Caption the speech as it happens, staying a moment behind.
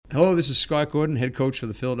Hello, this is Scott Gordon, head coach for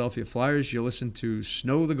the Philadelphia Flyers. You listen to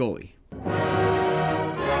Snow the Goalie.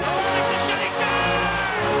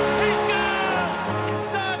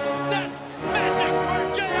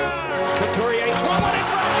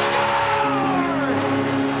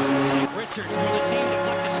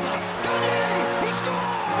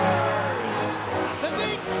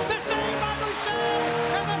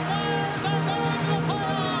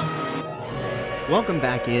 Welcome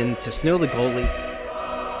back in to Snow the Goalie,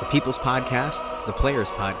 the People's Podcast, the Players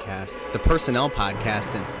Podcast, the Personnel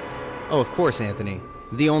Podcast, and, oh, of course, Anthony,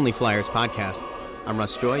 the only Flyers Podcast. I'm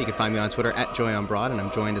Russ Joy. You can find me on Twitter at JoyOnBroad, and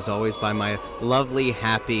I'm joined, as always, by my lovely,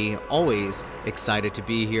 happy, always excited to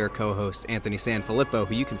be here co-host Anthony Sanfilippo,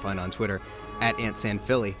 who you can find on Twitter at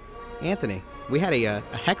AntSanPhilly. Anthony, we had a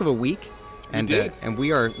heck of a week, and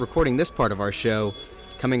we are recording this part of our show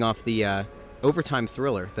coming off the overtime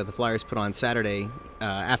thriller that the Flyers put on Saturday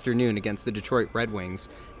afternoon against the Detroit Red Wings.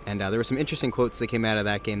 And there were some interesting quotes that came out of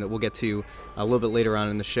that game that we'll get to a little bit later on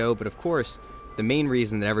in the show. But of course, the main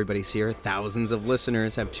reason that everybody's here, thousands of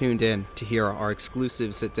listeners have tuned in to hear our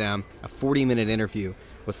exclusive sit-down, a 40-minute interview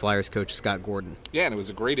with Flyers coach Scott Gordon. Yeah, and it was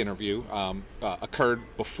a great interview. Occurred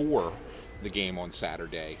before the game on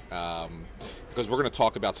Saturday because we're going to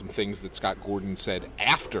talk about some things that Scott Gordon said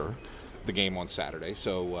after the game on Saturday,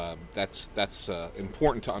 so that's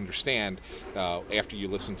important to understand. After you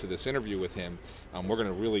listen to this interview with him, we're going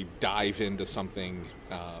to really dive into something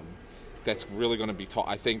that's really going to be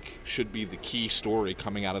I think should be the key story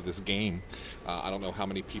coming out of this game. I don't know how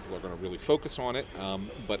many people are going to really focus on it,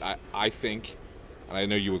 but I think, and I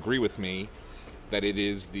know you agree with me, that it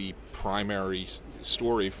is the primary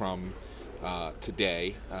story from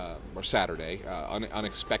today or Saturday.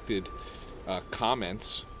 Unexpected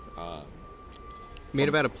comments made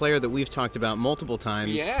about a player that we've talked about multiple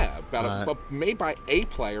times. Yeah, made by a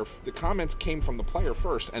player. The comments came from the player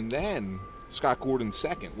first, and then Scott Gordon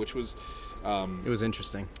second, which was it was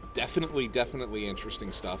interesting. Definitely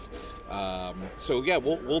interesting stuff. So yeah,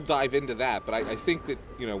 we'll dive into that. But I think that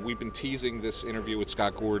we've been teasing this interview with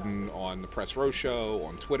Scott Gordon on the Press Row Show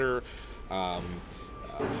on Twitter.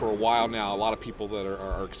 For a while now. A lot of people that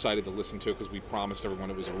are excited to listen to it because we promised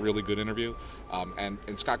everyone it was a really good interview. And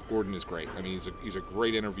Scott Gordon is great. I mean, he's a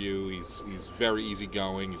great interview. He's very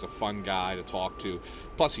easygoing. He's a fun guy to talk to.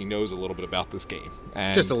 Plus, he knows a little bit about this game.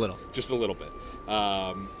 And just a little bit.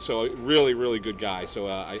 So really good guy. So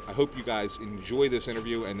I hope you guys enjoy this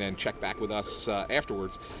interview and then check back with us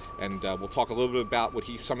afterwards. And we'll talk a little bit about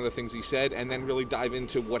some of the things he said, and then really dive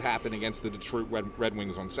into what happened against the Detroit Red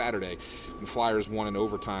Wings on Saturday. And the Flyers won in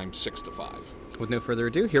overtime 6-5. With no further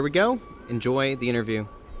ado, here we go. Enjoy the interview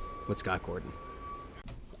with Scott Gordon.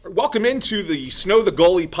 Welcome into the Snow the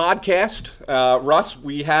Goalie podcast. Russ,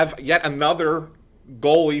 we have yet another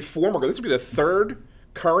goalie, this will be the third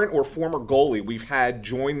current or former goalie we've had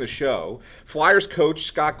join the show. Flyers coach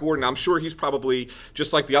Scott Gordon. I'm sure he's probably,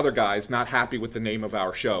 just like the other guys, not happy with the name of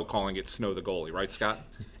our show, calling it Snow the Goalie. Right, Scott?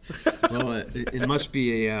 Well, it must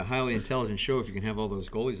be a highly intelligent show if you can have all those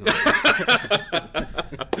goalies on.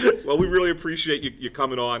 Well, we really appreciate you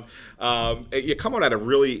coming on. You come on at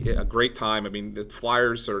a great time. I mean, the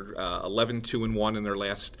Flyers are 11-2-1 in their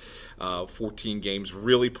last 14 games,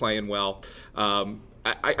 really playing well.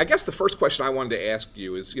 I guess the first question I wanted to ask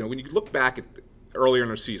you is, when you look back at earlier in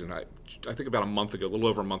the season, I think about a little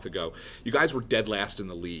over a month ago, you guys were dead last in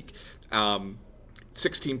the league,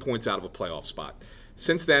 16 points out of a playoff spot.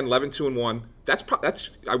 Since then, 11-2-1. That's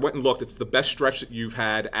I went and looked. It's the best stretch that you've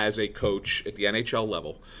had as a coach at the NHL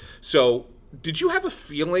level. So, did you have a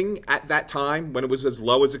feeling at that time, when it was as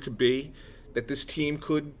low as it could be, that this team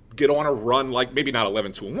could get on a run, like maybe not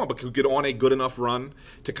 11-2-1, but could get on a good enough run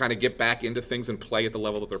to kind of get back into things and play at the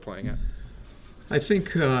level that they're playing at? I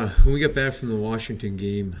think when we got back from the Washington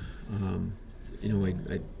game,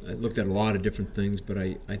 I looked at a lot of different things, but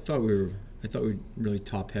I thought we were really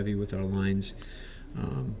top heavy with our lines.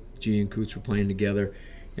 G and Coots were playing together,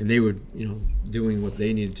 and they were, doing what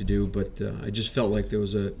they needed to do. But I just felt like there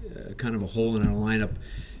was a kind of a hole in our lineup,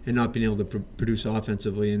 and not being able to produce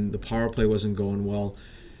offensively, and the power play wasn't going well.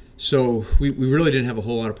 So we really didn't have a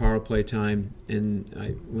whole lot of power play time. And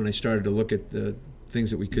when I started to look at the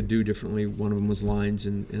things that we could do differently, one of them was lines,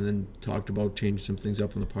 and then talked about changing some things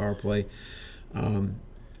up on the power play.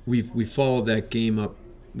 We followed that game up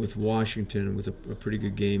with Washington, and with a pretty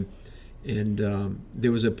good game. And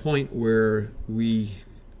there was a point where we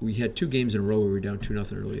had two games in a row where we were down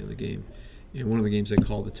 2-0 early in the game. And one of the games I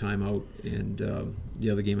called a timeout, and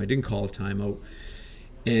the other game I didn't call a timeout.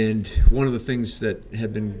 And one of the things that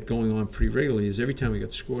had been going on pretty regularly is every time we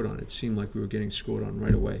got scored on, it seemed like we were getting scored on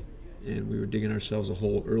right away. And we were digging ourselves a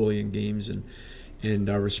hole early in games. And and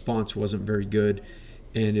our response wasn't very good.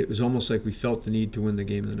 And it was almost like we felt the need to win the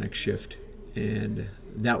game in the next shift. And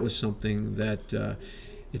that was something that the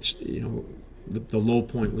low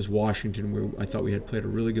point was Washington, where I thought we had played a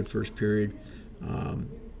really good first period.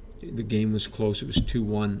 The game was close. It was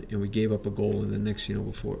 2-1, and we gave up a goal, and the next,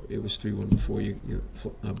 before it was 3-1 before you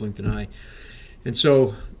blinked an eye. And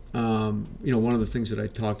so, one of the things that I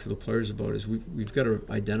talked to the players about is we've got to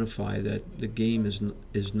identify that the game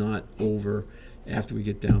is not over after we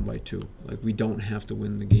get down by 2. Like, we don't have to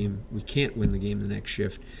win the game. We can't win the game the next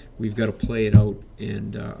shift. We've got to play it out,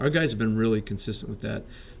 and our guys have been really consistent with that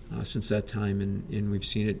since that time, and we've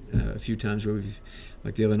seen it a few times where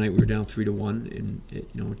like the other night we were down 3-1, and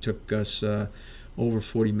it took us over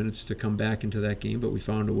 40 minutes to come back into that game, but we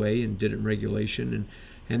found a way and did it in regulation,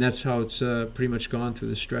 and that's how it's pretty much gone through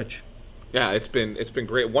the stretch. Yeah, it's been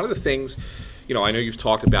great. One of the things, I know you've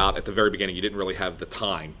talked about at the very beginning, you didn't really have the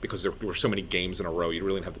time because there were so many games in a row. You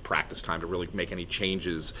really didn't have the practice time to really make any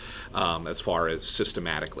changes as far as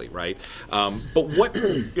systematically, right? But what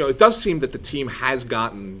it does seem that the team has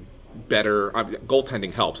gotten better.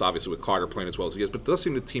 Goaltending helps, obviously, with Carter playing as well as he is, but it does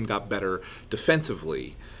seem the team got better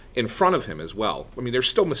defensively in front of him as well. I mean, there's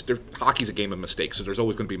still hockey's a game of mistakes, so there's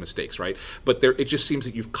always going to be mistakes, right? But it just seems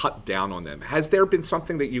that you've cut down on them. Has there been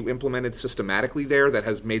something that you implemented systematically there that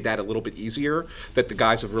has made that a little bit easier, that the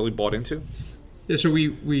guys have really bought into? Yeah, so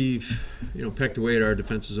we've pecked away at our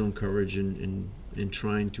defensive zone coverage and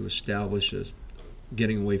trying to establish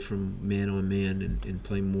getting away from man on man and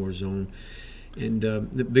playing more zone. And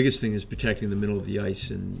the biggest thing is protecting the middle of the ice.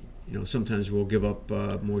 And sometimes we'll give up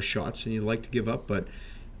more shots than you'd like to give up, but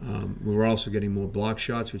we're also getting more block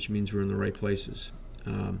shots, which means we're in the right places.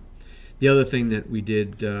 The other thing that we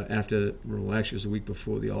did actually it was the week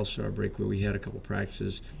before the All-Star break, where we had a couple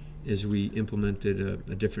practices, is we implemented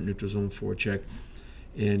a different neutral zone forecheck.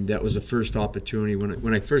 And that was the first opportunity.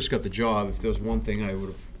 When I first got the job, if there was one thing I would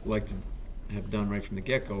have liked to have done right from the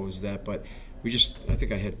get-go, was that. But I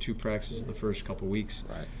think I had 2 practices in the first couple of weeks.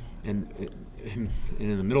 Right. And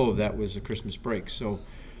in the middle of that was the Christmas break. So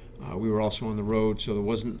we were also on the road, so there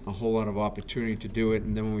wasn't a whole lot of opportunity to do it.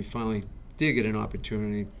 And then when we finally did get an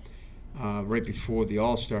opportunity, right before the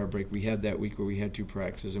All-Star break, we had that week where we had 2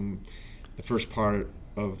 practices. And the first part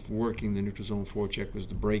of working the neutral zone forecheck was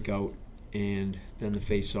the breakout, and then the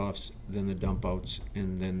face-offs, then the dump-outs,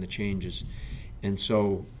 and then the changes. And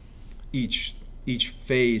so each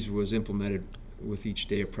phase was implemented with each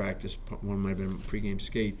day of practice. One might have been a pregame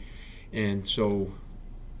skate. And so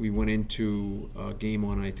we went into a game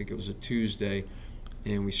on, I think it was a Tuesday,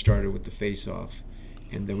 and we started with the face-off.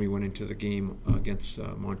 And then we went into the game against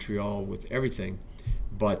Montreal with everything.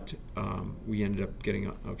 But we ended up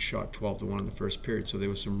getting outshot 12-1 in the first period. So there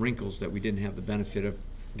were some wrinkles that we didn't have the benefit of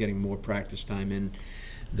getting more practice time in,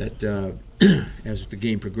 that as the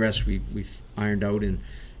game progressed, we've ironed out. And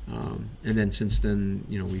then since then,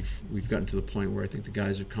 we've gotten to the point where I think the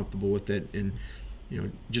guys are comfortable with it, and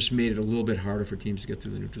just made it a little bit harder for teams to get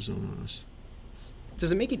through the neutral zone on us.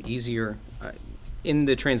 Does it make it easier in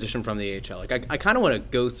the transition from the AHL? Like, I kind of want to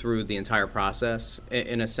go through the entire process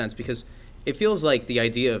in a sense, because it feels like the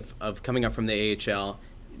idea of coming up from the AHL,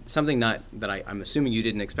 something that I'm assuming you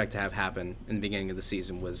didn't expect to have happen in the beginning of the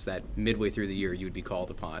season, was that midway through the year you would be called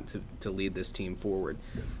upon to lead this team forward.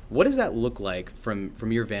 What does that look like from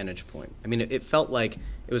your vantage point? I mean, it felt like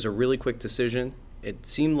it was a really quick decision. It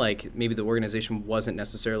seemed like maybe the organization wasn't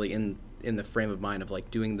necessarily in the frame of mind of like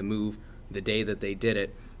doing the move the day that they did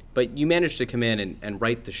it, but you managed to come in and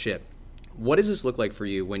right the ship. What does this look like for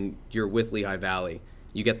you when you're with Lehigh Valley?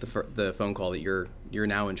 You get the phone call that you're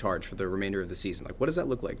now in charge for the remainder of the season. Like, what does that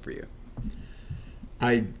look like for you?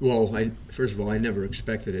 First of all, I never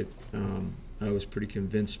expected it. I was pretty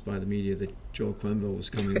convinced by the media that Joel Quenneville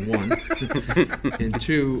was coming, 1. And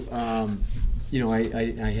 2,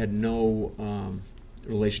 I had no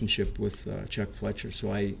relationship with Chuck Fletcher,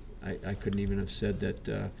 so I couldn't even have said that.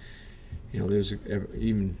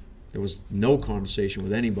 There was no conversation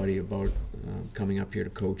with anybody about coming up here to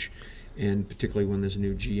coach. And particularly when there's a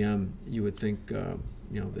new GM, you would think,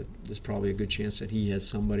 that there's probably a good chance that he has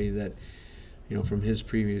somebody that, from his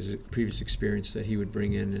previous experience that he would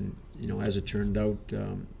bring in. And, as it turned out,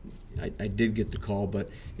 I did get the call, but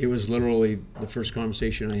it was literally the first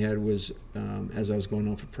conversation I had was as I was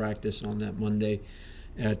going out for practice on that Monday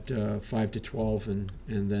at 5 to 12, and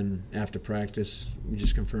then after practice, we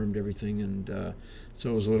just confirmed everything. And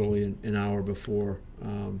so it was literally an hour before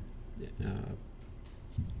I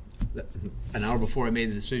made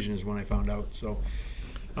the decision is when I found out. So,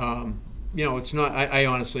 it's not. I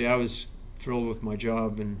honestly, I was thrilled with my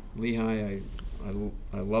job in Lehigh.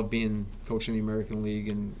 I love being coaching the American League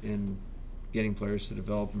and getting players to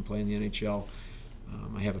develop and play in the NHL.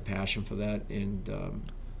 I have a passion for that, and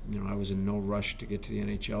I was in no rush to get to the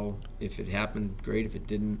NHL. If it happened, great. If it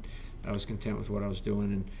didn't, I was content with what I was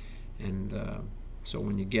doing. And so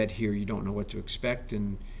when you get here, you don't know what to expect,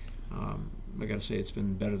 and I got to say it's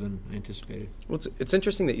been better than I anticipated. Well, it's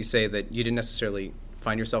interesting that you say that you didn't necessarily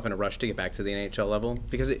find yourself in a rush to get back to the NHL level,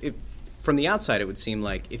 because from the outside, it would seem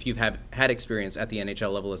like if you've had experience at the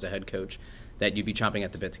NHL level as a head coach, that you'd be chomping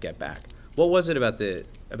at the bit to get back. What was it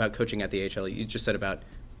about coaching at the AHL? You just said about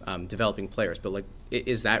developing players, but like,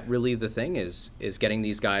 is that really the thing? Is getting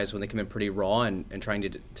these guys when they come in pretty raw and trying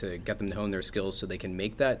to get them to hone their skills so they can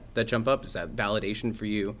make that jump up? Is that validation for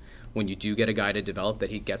you when you do get a guy to develop that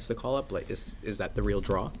he gets the call up? Like, is that the real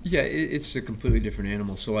draw? Yeah, it's a completely different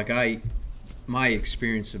animal. So like my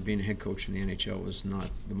experience of being a head coach in the NHL was not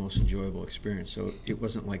the most enjoyable experience. So it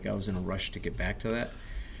wasn't like I was in a rush to get back to that.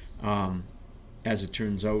 As it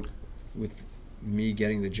turns out, with me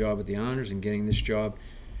getting the job at the Honors and getting this job,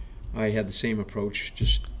 I had the same approach.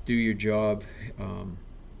 Just do your job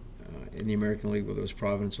in the American League, whether it was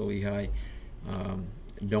Providence or Lehigh.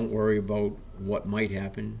 Don't worry about what might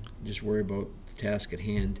happen. Just worry about the task at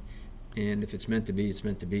hand. And if it's meant to be, it's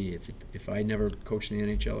meant to be. If I never coached in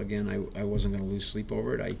the NHL again, I wasn't going to lose sleep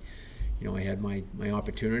over it. I had my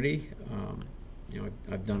opportunity.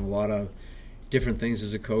 I've done a lot of different things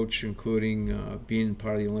as a coach, including being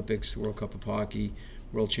part of the Olympics, World Cup of Hockey,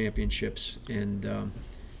 World Championships, and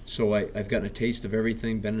so I've gotten a taste of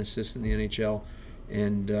everything. Been an assistant in the NHL,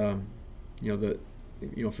 and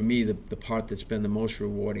for me, the part that's been the most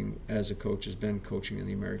rewarding as a coach has been coaching in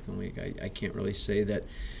the American League. I can't really say that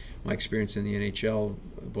my experience in the NHL,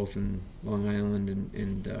 both in Long Island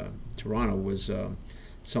and Toronto, was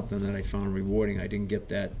something that I found rewarding. I didn't get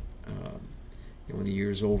that. When the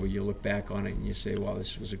year's over, you look back on it and you say, wow,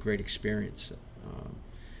 this was a great experience.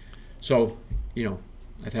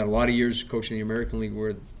 I've had a lot of years coaching the American League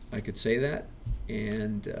where I could say that,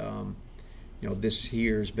 and this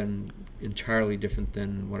year has been entirely different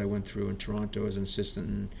than what I went through in Toronto as an assistant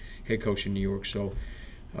and head coach in New York. So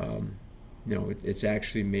it's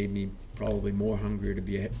actually made me probably more hungry to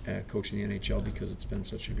be a coach in the NHL because it's been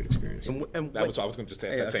such a good experience. And that was I was going to just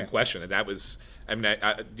ask that same question, and that was,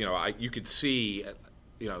 you could see,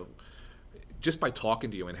 just by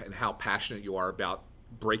talking to you and how passionate you are about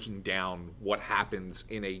breaking down what happens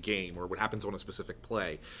in a game or what happens on a specific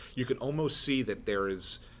play, you can almost see that there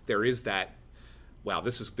is that. Wow,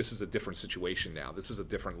 this is a different situation now. This is a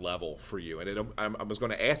different level for you. And I was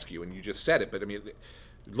going to ask you, and you just said it, but I mean,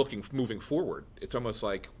 moving forward, it's almost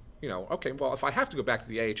like, okay, well, if I have to go back to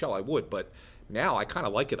the AHL, I would, but now I kind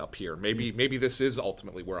of like it up here. Maybe this is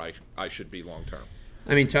ultimately where I should be long term.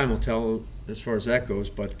 I mean, time will tell as far as that goes,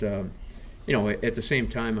 but at the same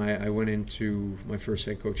time, I went into my first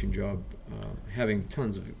head coaching job having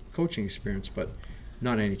tons of coaching experience, but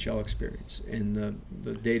not NHL experience, and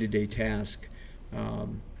the day-to-day task,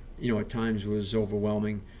 at times was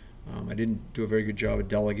overwhelming. I didn't do a very good job of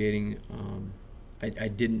delegating.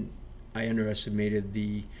 I underestimated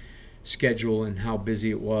the schedule and how busy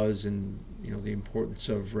it was, and the importance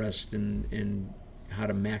of rest and how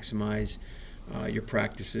to maximize your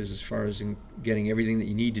practices as far as in getting everything that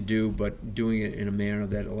you need to do, but doing it in a manner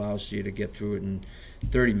that allows you to get through it in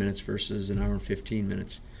 30 minutes versus an hour and 15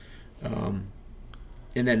 minutes. And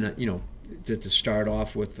then, to start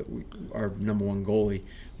off with our number one goalie,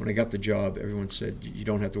 when I got the job, everyone said, you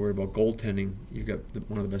don't have to worry about goaltending. You've got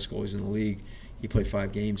one of the best goalies in the league. He played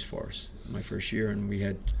 5 games for us my first year, and we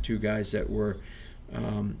had 2 guys that were,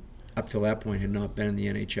 up till that point, had not been in the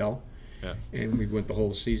NHL. Yeah. And we went the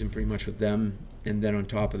whole season pretty much with them. And then on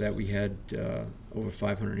top of that, we had over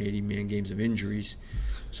 580 man games of injuries.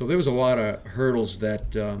 So there was a lot of hurdles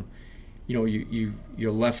that,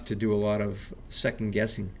 you're left to do a lot of second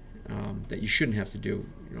guessing that you shouldn't have to do.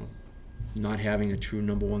 Not having a true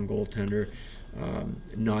number one goaltender,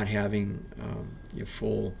 not having your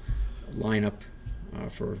full lineup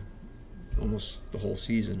for almost the whole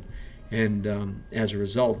season, and as a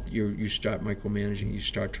result, you start micromanaging. You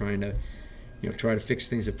start trying to fix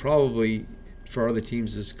things that probably for other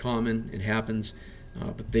teams is common. It happens,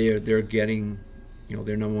 but they're getting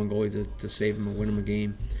their number one goalie to save them and win them a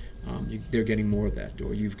game. They're getting more of that,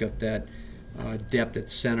 or you've got that depth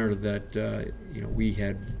at center that we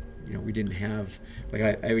had. We didn't have,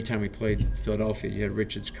 every time we played Philadelphia, you had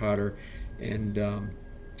Richards, Carter, and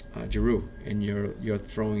Giroux, and you're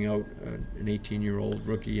throwing out an 18-year-old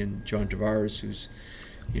rookie and John Tavares, who's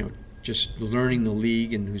just learning the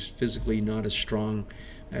league and who's physically not as strong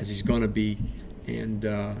as he's going to be, and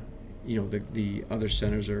the other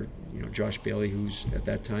centers are Josh Bailey, who's at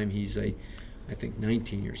that time he's I I think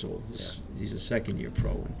 19 years old. He's a second-year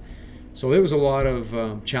pro. And so there was a lot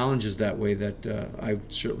of challenges that way that I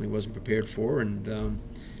certainly wasn't prepared for. And,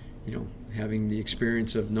 having the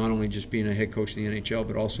experience of not only just being a head coach in the NHL,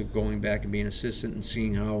 but also going back and being assistant and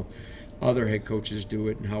seeing how other head coaches do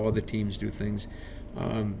it and how other teams do things.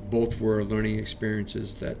 Both were learning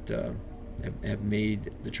experiences that have made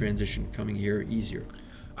the transition coming here easier.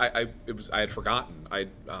 I had forgotten. I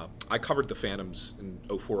covered the Phantoms in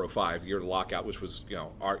 04-05, the year of the lockout, which was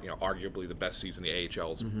arguably the best season the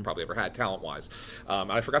AHL's probably ever had talent-wise.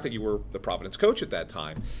 I forgot that you were the Providence coach at that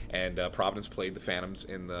time, and Providence played the Phantoms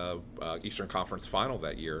in the Eastern Conference Final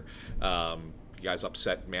that year. You guys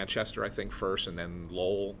upset Manchester, I think, first, and then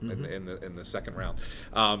Lowell in the second round.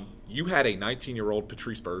 You had a 19-year-old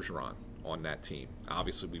Patrice Bergeron on that team.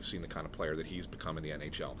 Obviously, we've seen the kind of player that he's become in the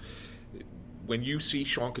NHL. When you see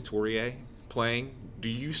Sean Couturier playing, do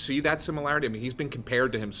you see that similarity? I mean, he's been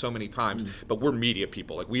compared to him so many times, but we're media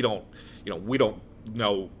people. Like, we don't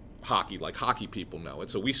know hockey like hockey people know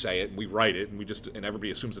it. So we say it and we write it and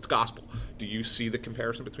everybody assumes it's gospel. Do you see the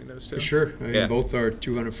comparison between those two? For sure. I mean, both are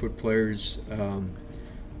 200-foot players. And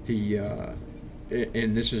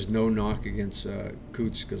this is no knock against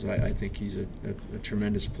Coots, because I think he's a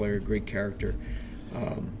tremendous player, great character.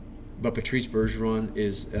 But Patrice Bergeron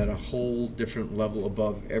is at a whole different level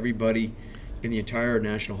above everybody in the entire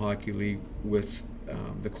National Hockey League with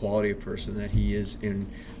the quality of person that he is and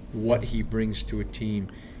what he brings to a team.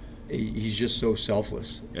 He's just so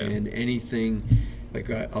selfless. Yeah. And anything, like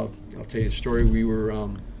I'll tell you a story. We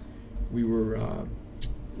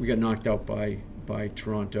got knocked out by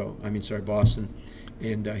Boston,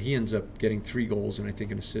 and he ends up getting 3 goals and I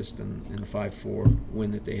think an assist in the 5-4 win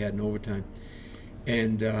that they had in overtime.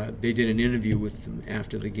 And they did an interview with him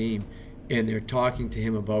after the game, and they're talking to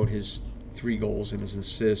him about his 3 goals and his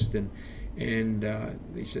assist, and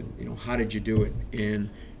they said, how did you do it?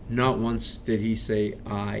 And not once did he say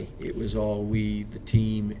I. It was all we, the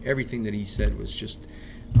team. Everything that he said was just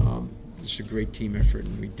a great team effort,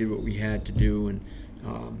 and we did what we had to do, and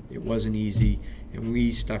it wasn't easy, and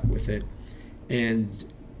we stuck with it. And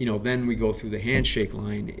then we go through the handshake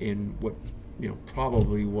line in what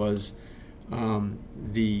probably was probably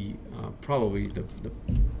the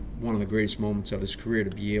one of the greatest moments of his career, to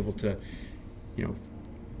be able to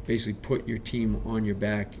basically put your team on your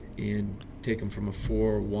back and take them from a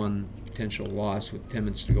 4-1 potential loss with 10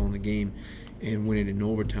 minutes to go in the game and win it in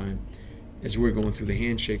overtime. As we're going through the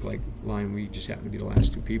handshake line, we just happen to be the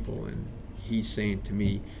last 2 people, and he's saying to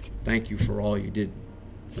me, thank you for all you did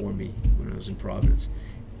for me when I was in Providence.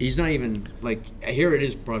 He's not even like, here it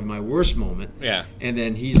is, probably my worst moment. Yeah. And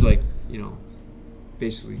then he's like,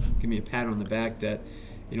 basically give me a pat on the back that,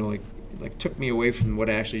 like took me away from what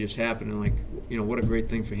actually just happened, and what a great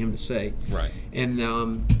thing for him to say. Right. And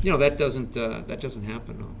that doesn't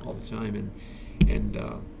happen all the time. And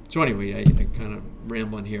so anyway, I kind of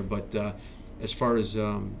rambling here, but as far as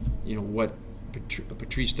what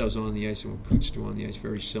Patrice does on the ice and what Coots do on the ice,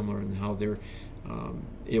 very similar in how they're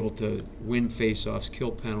able to win face-offs,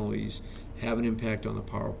 kill penalties, have an impact on the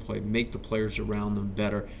power play, make the players around them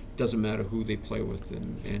better. Doesn't matter who they play with,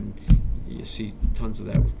 and you see tons of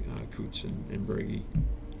that with Coots and Berge.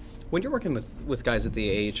 When you're working with guys at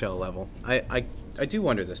the AHL level, I do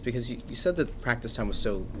wonder this, because you said that practice time was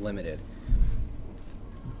so limited.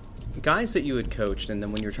 Guys that you had coached, and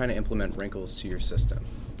then when you're trying to implement wrinkles to your system,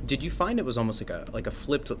 did you find it was almost like a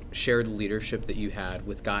flipped shared leadership that you had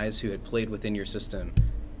with guys who had played within your system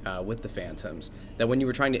with the Phantoms, that when you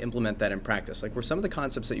were trying to implement that in practice, were some of the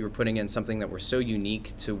concepts that you were putting in something that were so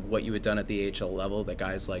unique to what you had done at the AHL level that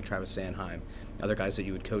guys like Travis Sanheim, other guys that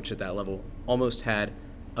you would coach at that level, almost had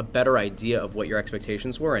a better idea of what your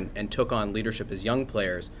expectations were and took on leadership as young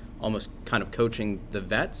players, almost kind of coaching the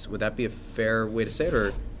vets? Would that be a fair way to say it?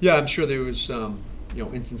 Or yeah, I'm sure there was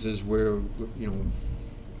instances where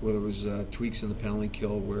where there was tweaks in the penalty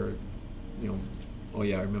kill where oh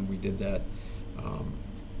yeah, I remember we did that.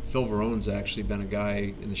 Phil Verone's actually been a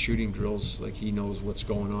guy in the shooting drills, like he knows what's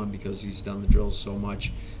going on because he's done the drills so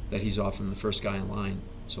much that he's often the first guy in line.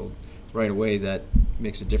 So right away that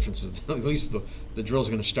makes a difference. At least the drill's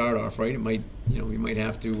going to start off right. It might, we might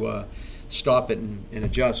have to stop it and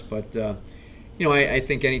adjust, but I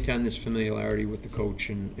think anytime there's familiarity with the coach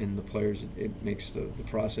and the players, it makes the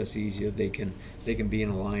process easier. They can be in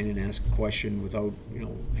a line and ask a question without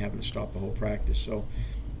having to stop the whole practice. So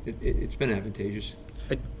it's been advantageous.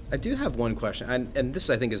 I do have one question, and this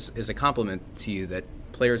I think is a compliment to you that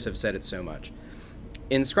players have said it so much.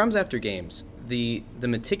 In scrums after games, the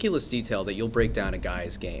meticulous detail that you'll break down a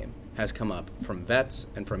guy's game has come up from vets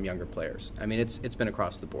and from younger players. I mean, it's been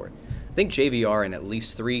across the board. I think JVR in at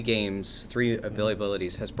least 3 games, 3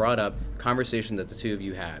 availabilities, has brought up a conversation that the two of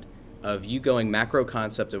you had of you going macro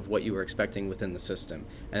concept of what you were expecting within the system,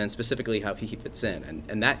 and then specifically how he fits in.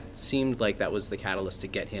 And that seemed like that was the catalyst to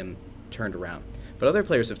get him turned around. But other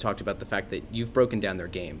players have talked about the fact that you've broken down their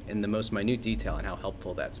game in the most minute detail and how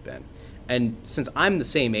helpful that's been. And since I'm the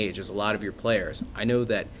same age as a lot of your players, I know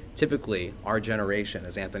that typically our generation,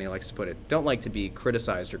 as Anthony likes to put it, don't like to be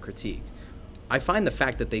criticized or critiqued. I find the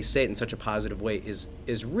fact that they say it in such a positive way is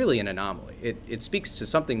really an anomaly. It speaks to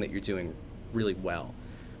something that you're doing really well.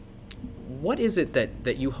 What is it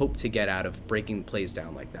that you hope to get out of breaking plays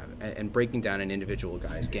down like that and breaking down an individual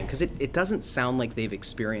guy's game? Because it doesn't sound like they've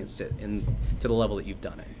experienced it to the level that you've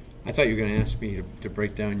done it. I thought you were going to ask me to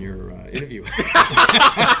break down your interview.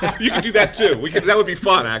 You could do that too. That would be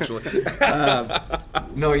fun, actually.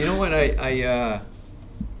 No, you know what?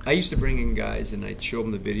 I used to bring in guys and I'd show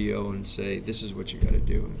them the video and say, "This is what you got to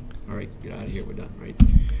do." And, all right, get out of here. We're done, right?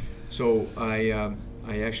 So I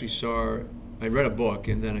actually I read a book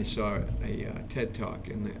and then I saw a TED Talk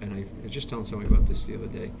and I was just telling somebody about this the other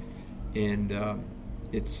day, and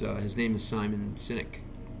his name is Simon Sinek,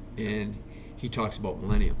 and he talks about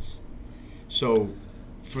millennials. So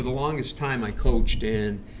for the longest time I coached,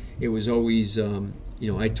 and it was always,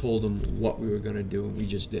 I told them what we were going to do, and we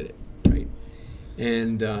just did it, right?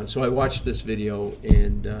 And so I watched this video,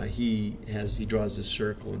 and he draws this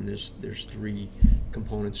circle, and there's 3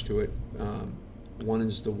 components to it. One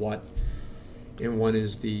is the what, and one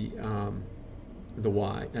is the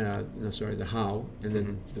why. The how, and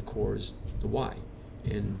then the core is the why.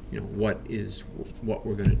 And what is what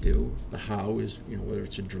we're going to do. The how is whether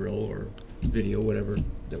it's a drill or video, whatever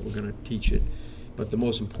that we're going to teach it. But the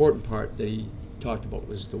most important part that he talked about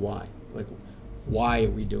was the why. Like, why are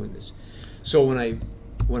we doing this? So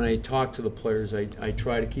when I talk to the players, I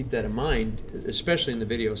try to keep that in mind, especially in the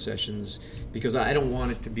video sessions, because I don't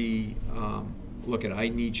want it to be, I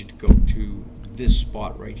need you to go to this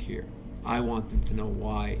spot right here. I want them to know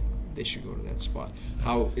why they should go to that spot,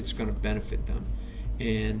 how it's going to benefit them.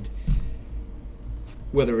 And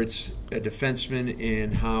whether it's a defenseman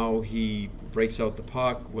and how he breaks out the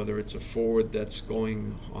puck, whether it's a forward that's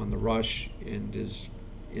going on the rush and is,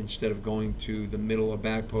 instead of going to the middle or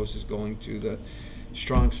back post, is going to the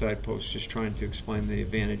strong side post, just trying to explain the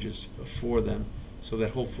advantages for them so that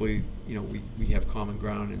hopefully, we have common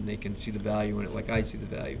ground and they can see the value in it like I see the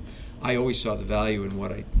value. I always saw the value in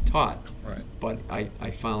what I taught, right. But I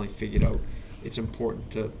finally figured out it's important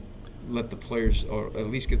to let the players, or at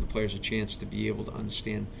least give the players a chance to be able to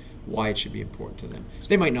understand why it should be important to them.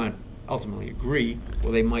 They might not ultimately agree,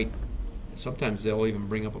 or sometimes they'll even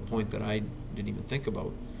bring up a point that I didn't even think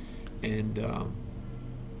about. And,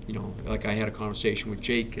 like I had a conversation with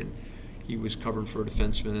Jake, and he was covering for a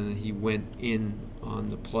defenseman, and he went in on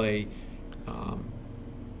the play,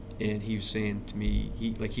 and he was saying to me,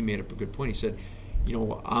 he made up a good point. He said,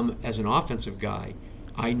 I'm, as an offensive guy,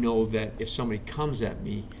 I know that if somebody comes at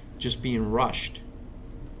me just being rushed,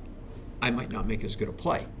 I might not make as good a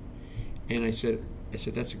play. And I said,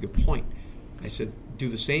 that's a good point. I said, do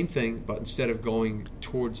the same thing, but instead of going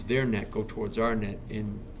towards their net, go towards our net,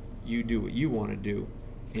 and you do what you want to do,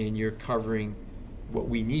 and you're covering what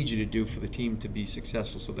we need you to do for the team to be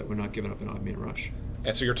successful so that we're not giving up an odd man rush.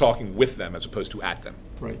 And so you're talking with them as opposed to at them.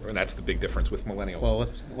 Right. And that's the big difference with millennials.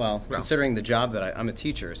 Well, considering the job that I'm a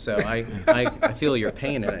teacher, so I feel your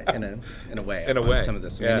pain in a way. In a way. Some of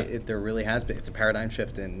this. I mean, there really has been. It's a paradigm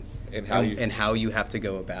shift in how you have to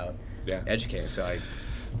go about educating. So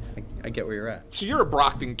I get where you're at. So you're a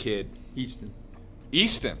Brockton kid. Easton.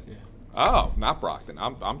 Easton? Yeah. Oh, not Brockton.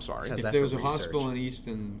 I'm sorry. How's If that there for was a research? hospital in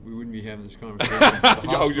Easton, we wouldn't be having this conversation.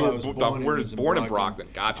 The We're was born in Brockton.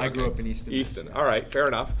 Gotcha. I grew up in Easton. Easton. Yes. All right, fair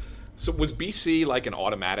enough. So was BC like an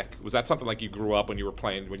automatic? Was that something like you grew up when you were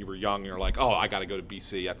playing, when you were young, and you're like, oh, I got to go to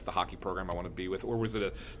BC. That's the hockey program I want to be with. Or was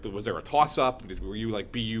there a toss-up? Were you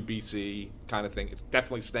like BU, BC kind of thing? It's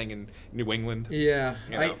definitely staying in New England. Yeah,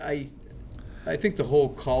 I think the whole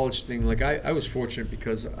college thing, like I was fortunate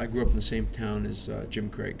because I grew up in the same town as Jim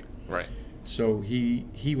Craig. Right. So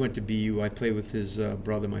he went to BU. I played with his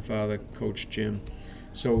brother. My father coached Jim.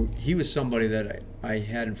 So he was somebody that I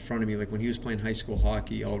had in front of me. Like when he was playing high school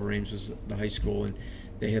hockey, Oliver Ames was the high school, and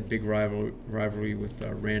they had big rivalry with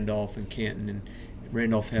Randolph and Canton. And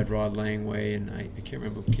Randolph had Rod Langway, and I can't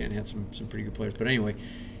remember. Canton had some pretty good players. But anyway,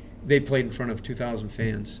 they played in front of 2,000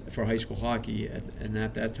 fans for high school hockey, and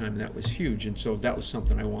at that time that was huge. And so that was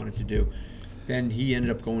something I wanted to do. Then he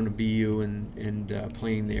ended up going to BU and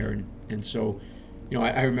playing there, and so,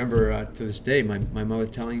 I remember to this day my mother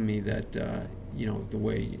telling me that the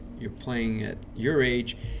way you're playing at your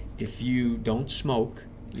age, if you don't smoke,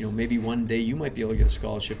 maybe one day you might be able to get a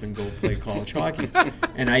scholarship and go play college hockey.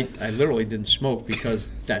 And I literally didn't smoke because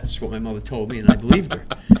that's what my mother told me, and I believed her.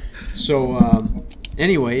 So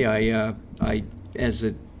anyway, I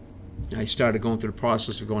started going through the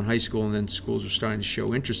process of going to high school, and then schools were starting to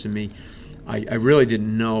show interest in me. I really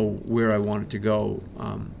didn't know where I wanted to go.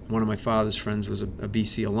 One of my father's friends was a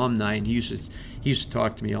BC alumni, and he used to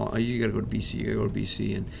talk to me, "Oh, you got to go to BC, you got to go to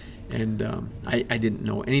BC," and I didn't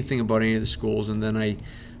know anything about any of the schools. And then I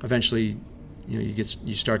eventually,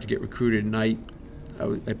 you start to get recruited, and I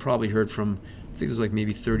probably heard from, I think there's like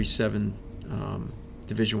maybe 37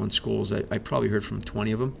 Division I schools. I probably heard from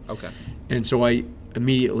 20 of them. Okay. And so the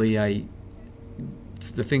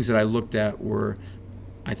things that I looked at were,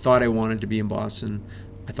 I thought I wanted to be in Boston.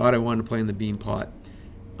 I thought I wanted to play in the Beanpot.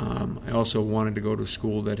 I also wanted to go to a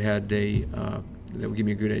school that had that would give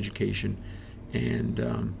me a good education, and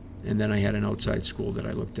then I had an outside school that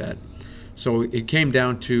I looked at. So it came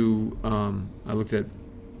down to I looked at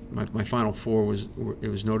my final four was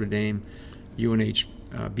Notre Dame, UNH,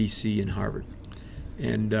 BC, and Harvard,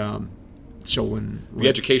 and. So when the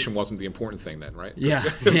education wasn't the important thing then, right? Yeah,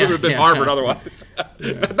 it would have been Harvard otherwise.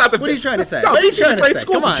 What are you trying to say? No, What are you BC's trying a to great say?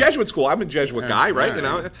 school. It's Come a on. Jesuit school. I'm a Jesuit guy,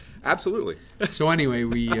 right? Absolutely. So anyway,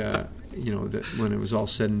 we, when it was all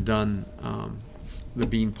said and done, the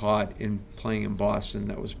Beanpot and playing in Boston,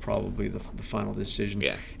 that was probably the final decision.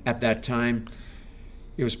 Yeah. At that time,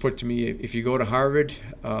 it was put to me, if you go to Harvard,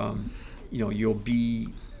 you'll be,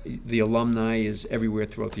 the alumni is everywhere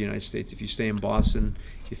throughout the United States. If you stay in Boston,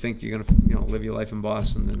 if you think you're going to live your life in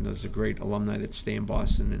Boston, then there's a great alumni that stay in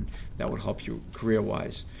Boston, and that would help you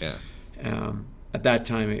career-wise. Yeah. At that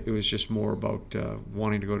time, it was just more about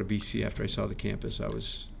wanting to go to BC. After I saw the campus, that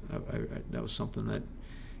was something that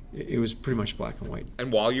it was pretty much black and white.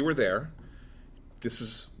 And while you were there, this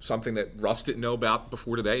is something that Russ didn't know about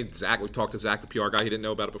before today. Zach, we talked to Zach, the PR guy. He didn't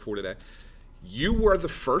know about it before today. You were the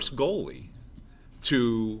first goalie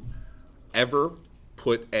to ever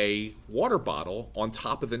put a water bottle on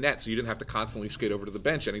top of the net so you didn't have to constantly skate over to the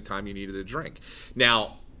bench anytime you needed a drink.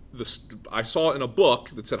 Now, I saw it in a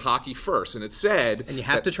book that said hockey first, and it said... And you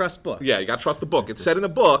have to trust books. Yeah, you got to trust the book. It said in the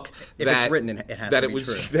book if that... it's written, it has that to it be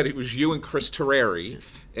was true. that it was you and Chris Terreri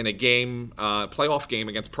in a game, playoff game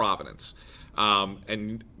against Providence.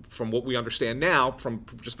 And from what we understand now, from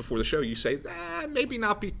just before the show, you say,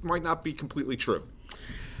 might not be completely true.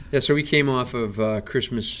 Yeah, so we came off of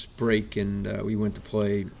Christmas break, and we went to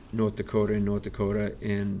play North Dakota in North Dakota,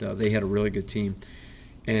 and they had a really good team.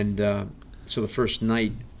 And so the first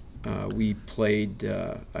night we played,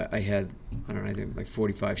 I had, I think like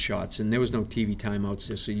 45 shots, and there was no TV timeouts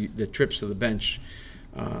there, so the trips to the bench,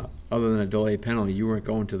 other than a delay penalty, you weren't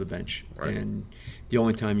going to the bench. Right. And the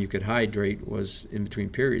only time you could hydrate was in between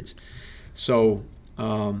periods. So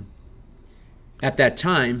at that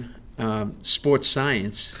time, sports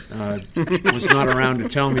science was not around to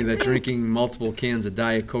tell me that drinking multiple cans of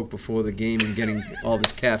Diet Coke before the game and getting all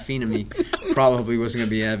this caffeine in me probably wasn't going to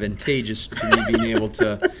be advantageous to me being able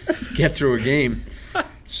to get through a game.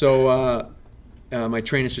 So my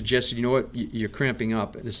trainer suggested, you know what, you're cramping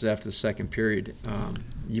up. This is after the second period.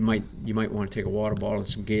 You might want to take a water bottle and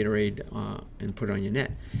some Gatorade and put it on your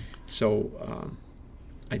net. So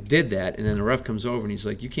I did that, and then the ref comes over and he's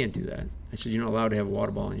like, "You can't do that." I said, "You're not allowed to have a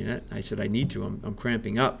water bottle in your net." I said, "I need to. I'm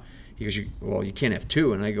cramping up." He goes, "Well, you can't have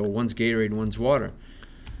two." And I go, "One's Gatorade and one's water."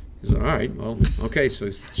 He's like, "All right, well, okay." So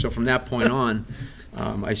from that point on,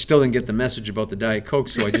 I still didn't get the message about the Diet Coke,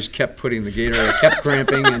 so I just kept putting the Gatorade. I kept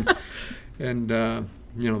cramping, and that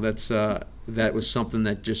was something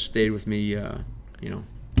that just stayed with me, for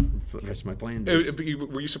the rest of my playing days.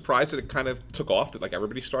 Were you surprised that it kind of took off? That like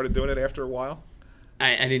everybody started doing it after a while?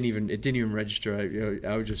 It didn't even register.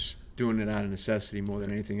 I was just doing it out of necessity more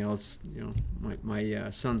than anything else. My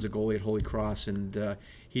son's a goalie at Holy Cross, and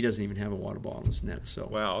he doesn't even have a water bottle in his net. So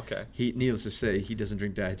wow, okay. Needless to say, he doesn't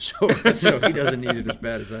drink diet soda, so he doesn't need it as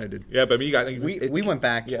bad as I did. Yeah, but we went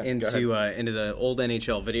back into the old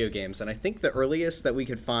NHL video games, and I think the earliest that we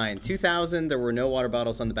could find, 2000, there were no water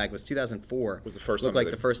bottles on the back. It was 2004. Was the first looked time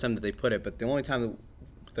like the first time that they put it, but the only time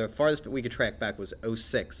the farthest we could track back was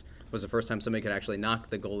 2006. Was the first time somebody could actually knock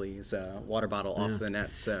the goalie's water bottle off the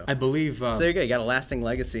net. So I believe. So there you go. You got a lasting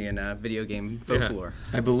legacy in video game folklore.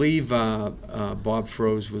 Yeah. I believe Bob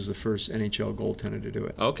Froese was the first NHL goaltender to do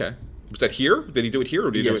it. Okay. Was that here? Did he do it here,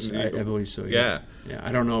 or did he do it? I believe so. Yeah. Yeah.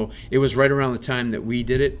 I don't know. It was right around the time that we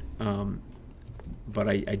did it, but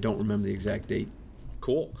I don't remember the exact date.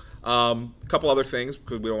 Cool. A couple other things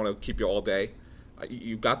because we don't want to keep you all day.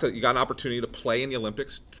 You got an opportunity to play in the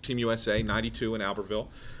Olympics, Team USA '92 in Albertville.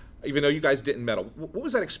 even though you guys didn't medal. What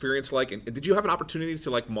was that experience like? And did you have an opportunity to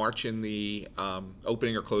like march in the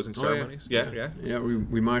opening or closing ceremonies? Yeah.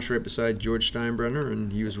 We marched right beside George Steinbrenner,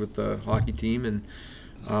 and he was with the hockey team,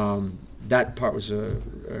 and that part was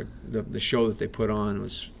the show that they put on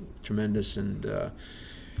was tremendous, and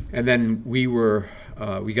then we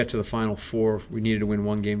got to the Final Four. We needed to win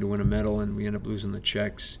one game to win a medal, and we ended up losing the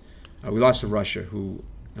Czechs. We lost to Russia, who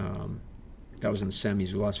that was in the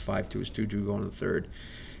semis. We lost 5-2. It was 2-2 going to the third,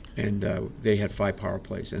 and they had 5 power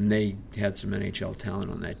plays, and they had some NHL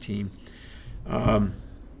talent on that team. And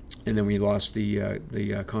then we lost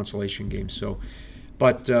the consolation game. So,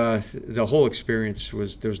 but the whole experience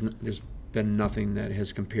was there's been nothing that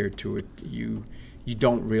has compared to it. You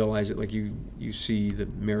don't realize it, like you see the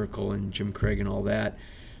miracle in Jim Craig and all that.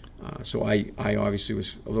 So I obviously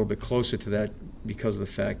was a little bit closer to that because of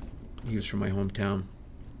the fact he was from my hometown,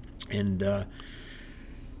 and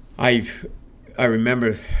I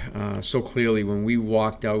remember so clearly when we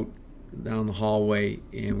walked out down the hallway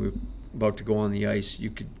and we were about to go on the ice.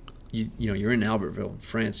 You're in Albertville,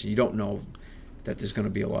 France, and you don't know that there's going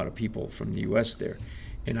to be a lot of people from the U.S. there,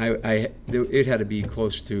 and it had to be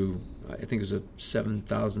close to, I think it was a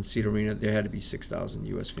 7,000 seat arena. There had to be 6,000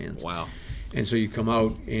 U.S. fans. Wow. And so you come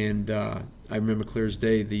out, and I remember clear as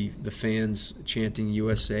day the fans chanting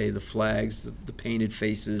USA, the flags, the painted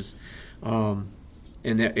faces, and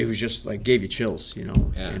that, it was just like gave you chills, Yeah.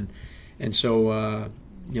 And so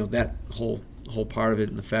that whole part of it,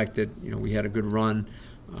 and the fact that we had a good run.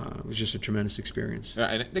 It was just a tremendous experience. Yeah,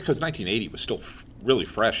 and because 1980 was still really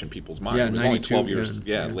fresh in people's minds. Yeah, it was only 12 years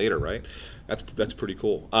yeah. later, right? That's pretty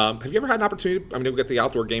cool. Have you ever had an opportunity? I mean, we've got the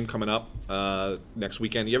outdoor game coming up next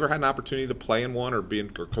weekend. You ever had an opportunity to play in one or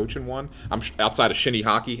coach in one? I'm outside of shinny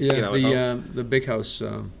hockey. Yeah, the big house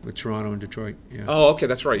with Toronto and Detroit. Yeah. Oh, okay,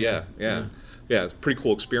 that's right. Yeah. It's a pretty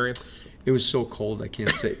cool experience. It was so cold, I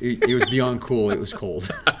can't say. It was beyond cool. It was cold.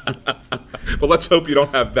 But let's hope you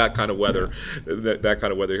don't have that kind of weather, that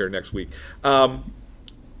kind of weather here next week. One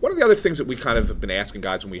of the other things that we kind of have been asking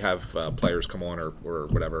guys when we have players come on or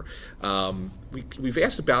whatever, we've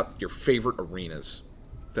asked about your favorite arenas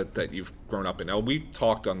that you've grown up in. Now, we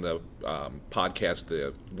talked on the podcast,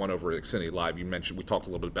 the one over at Xfinity Live, we talked a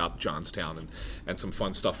little bit about Johnstown and some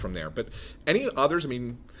fun stuff from there. But any others? I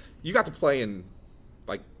mean, you got to play in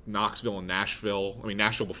like Knoxville and Nashville. I mean,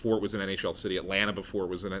 Nashville before it was an NHL city. Atlanta before it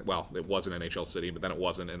was it was an NHL city, but then it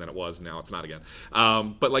wasn't, and then it was, and now it's not again.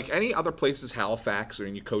 But like any other places, Halifax, or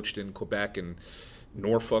you coached in Quebec and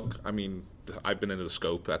Norfolk. I mean, I've been into the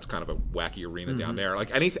Scope. That's kind of a wacky arena down there.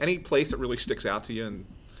 Like any place that really sticks out to you, and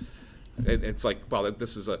it's like, well,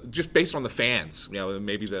 this is just based on the fans,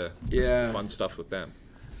 maybe the fun stuff with them.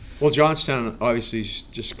 Well, Johnstown, obviously,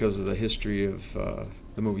 just because of the history of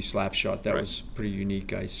the movie Slapshot, that was pretty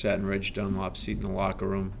unique. I sat in Reg Dunlop's seat in the locker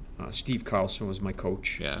room. Steve Carlson was my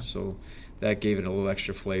coach, so that gave it a little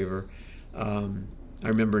extra flavor. I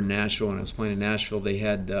remember in Nashville, when I was playing in Nashville, they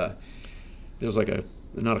had there was like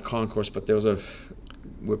not a concourse, but there was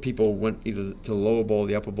where people went either to the lower bowl or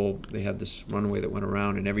the upper bowl. They had this runway that went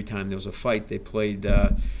around, and every time there was a fight, they played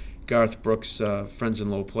Garth Brooks' Friends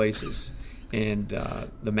in Low Places. And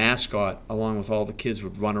the mascot, along with all the kids,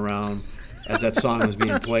 would run around as that song was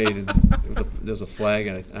being played, and there was a flag,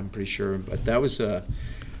 and I'm pretty sure. But that was that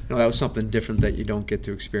was something different that you don't get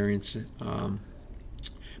to experience.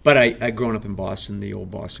 But I grown up in Boston. The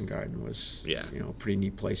old Boston Garden was a pretty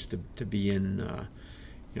neat place to be in. I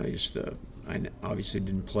obviously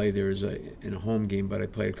didn't play there in a home game, but I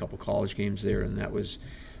played a couple college games there, and that was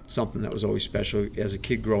something that was always special as a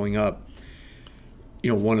kid growing up.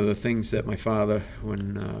 One of the things that my father,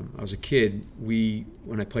 when I was a kid,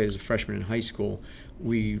 when I played as a freshman in high school,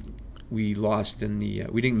 we lost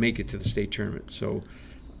we didn't make it to the state tournament. So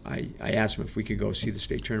I asked him if we could go see the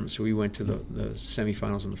state tournament. So we went to the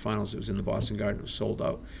semifinals and the finals. It was in the Boston Garden. It was sold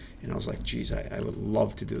out. And I was like, geez, I would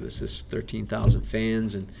love to do this. There's 13,000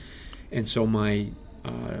 fans. And so my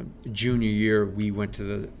junior year, we played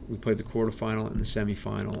the quarterfinal and the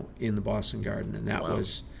semifinal in the Boston Garden. And that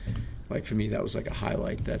was... Like for me, that was like a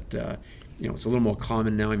highlight that it's a little more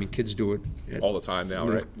common now. I mean, kids do it all the time now,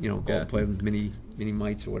 right? Go and play with mini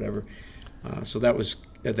mites or whatever. So that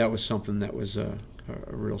was something that was a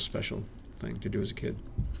real special thing to do as a kid.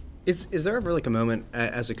 Is there ever like a moment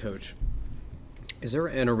as a coach? Is there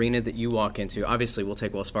an arena that you walk into? Obviously, we'll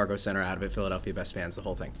take Wells Fargo Center out of it, Philadelphia Best Fans, the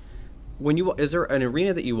whole thing. Is there an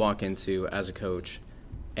arena that you walk into as a coach,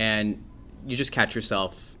 and you just catch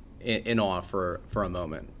yourself in awe for a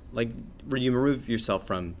moment? Like, where you remove yourself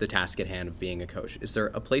from the task at hand of being a coach, is there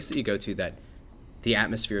a place that you go to that the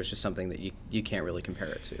atmosphere is just something that you can't really compare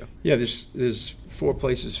it to. Yeah, there's 4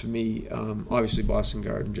 places for me. Obviously Boston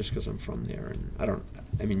Garden, just because I'm from there,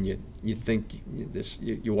 and you think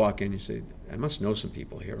you walk in, you say, I must know some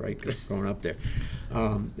people here, right? 'Cause growing up there,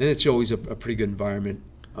 and it's always a pretty good environment.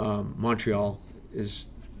 Montreal is,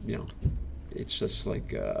 it's just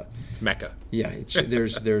like It's Mecca. yeah, it's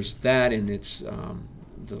there's that, and it's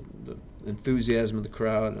the enthusiasm of the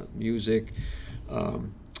crowd, music,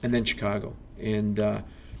 and then Chicago. And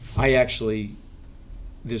I actually,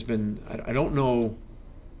 there's been, I don't know,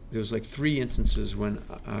 there was like 3 instances when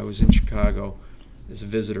I was in Chicago as a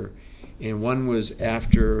visitor, and one was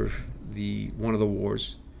after one of the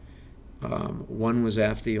wars, one was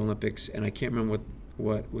after the Olympics, and I can't remember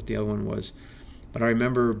what the other one was, but I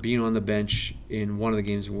remember being on the bench in one of the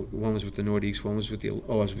games. One was with the Nordiques, one was with I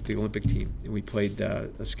was with the Olympic team, and we played a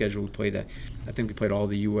schedule. We played I think we played all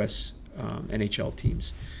the U.S. NHL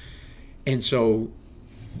teams. And so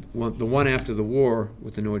the one after the war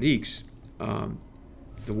with the Nordiques,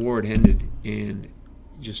 the war had ended, and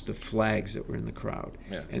just the flags that were in the crowd.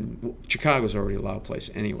 Yeah. And Chicago's already a loud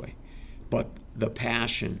place anyway. But the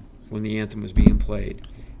passion when the anthem was being played,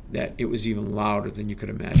 that it was even louder than you could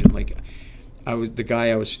imagine. Like, the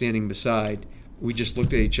guy I was standing beside, we just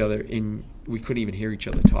looked at each other and we couldn't even hear each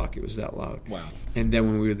other talk. It was that loud. Wow. And then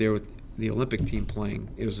when we were there with the Olympic team playing,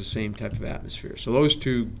 it was the same type of atmosphere. So those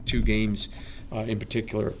two games in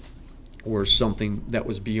particular were something that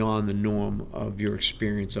was beyond the norm of your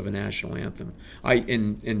experience of a national anthem.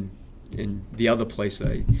 In the other place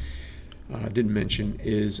that I didn't mention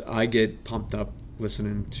is I get pumped up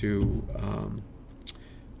listening to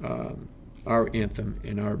our anthem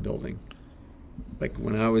in our building. Like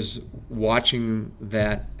when I was watching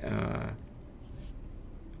that,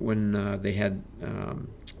 when they had,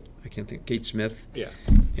 I can't think, Kate Smith, Yeah.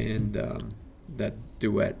 and that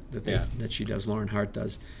duet that Yeah. that she does, Lauren Hart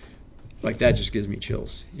does, like that just gives me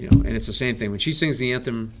chills, And it's the same thing when she sings the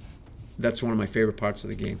anthem. That's one of my favorite parts of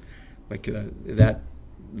the game, like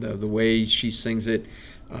the way she sings it,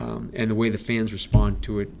 and the way the fans respond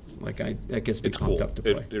to it. Like that gets me It's pumped cool. up to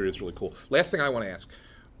play. It is really cool. Last thing I want to ask.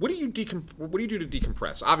 What do you do to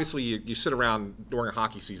decompress? Obviously, you sit around during a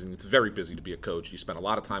hockey season. It's very busy to be a coach. You spend a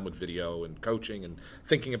lot of time with video and coaching and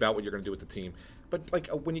thinking about what you're going to do with the team. But like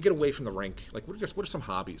when you get away from the rink, like what are some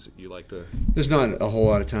hobbies that you like to? There's not a whole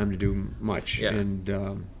lot of time to do much, Yeah.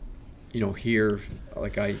 and here,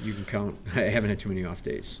 like you can count. I haven't had too many off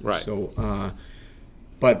days, Right. So,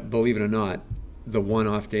 but believe it or not, the one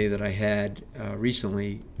off day that I had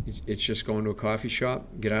recently, it's just going to a coffee shop,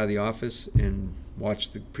 get out of the office, and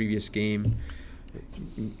watch the previous game,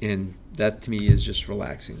 and that to me is just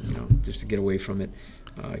relaxing. Just to get away from it,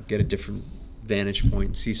 get a different vantage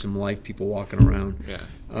point, see some life, people walking around. Yeah.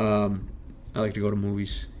 I like to go to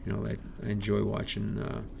movies. I enjoy watching.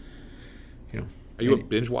 Are you a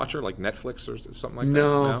binge watcher like Netflix or something like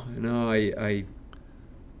No, that? no.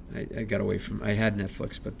 I got away from. I had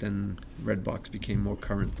Netflix, but then Redbox became more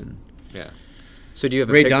current than Yeah. So do you have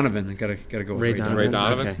a Ray Donovan. I gotta go with Ray Ray Donovan? Ray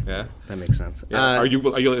Donovan. Okay. Yeah. That makes sense. Yeah. Are you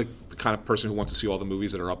like the kind of person who wants to see all the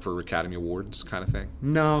movies that are up for Academy Awards kind of thing?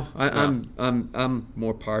 No, No. I'm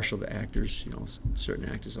more partial to actors. Certain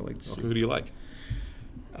actors I like to see. Who do you like?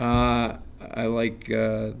 I like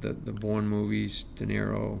the Bourne movies, De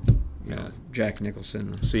Niro, Yeah. Jack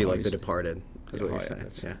Nicholson. So you like The obviously. Departed, is what Oh, you're yeah, saying.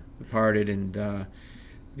 that's Yeah. Departed, and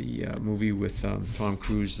the movie with Tom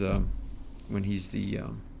Cruise when he's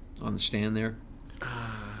on the stand there.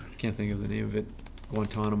 Can't think of the name of it.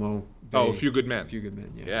 Guantanamo Bay. Oh, A Few Good Men. A Few Good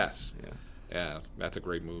Men. Yeah. Yes. Yeah. Yeah, that's a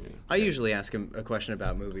great movie. I usually ask him a question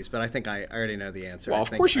about movies, but I think I already know the answer. Well, I of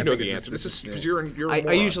think- course you I know think the answer. This is because you're a I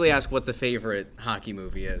moron. usually ask what the favorite hockey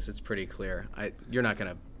movie is. It's pretty clear. You're not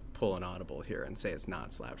going to pull an audible here and say it's not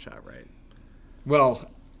Slapshot, right?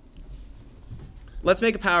 Well, Let's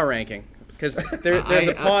make a power ranking because there's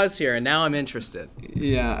a pause here, and now I'm interested.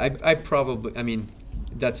 yeah, I probably. I mean,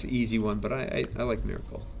 that's the easy one, but I like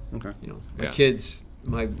Miracle. Okay. My Yeah. kids,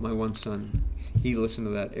 my one son, he listened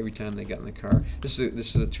to that every time they got in the car. This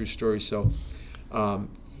is a true story. So,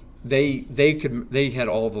 they had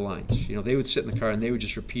all the lines. They would sit in the car and they would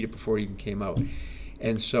just repeat it before it even came out.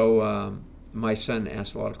 And so my son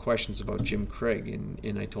asked a lot of questions about Jim Craig,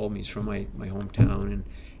 and I told him he's from my hometown, and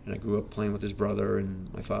I grew up playing with his brother,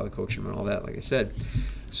 and my father coached him and all that, like I said.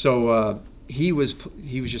 So he was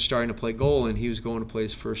just starting to play goal, and he was going to play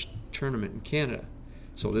his first tournament in Canada.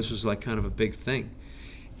 So this was like kind of a big thing.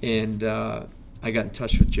 And I got in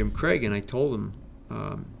touch with Jim Craig, and I told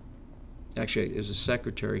him, actually, as a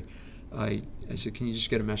secretary, I said, can you just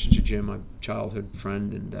get a message to Jim, my childhood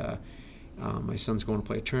friend, and my son's going to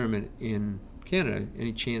play a tournament in Canada.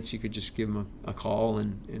 Any chance you could just give him a call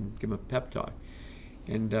and give him a pep talk?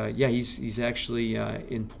 And he's actually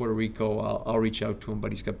in Puerto Rico. I'll reach out to him,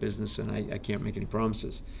 but he's got business, and I can't make any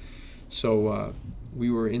promises. So we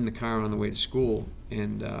were in the car on the way to school,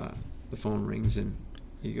 and the phone rings, and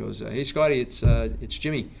he goes, "Hey, Scotty, it's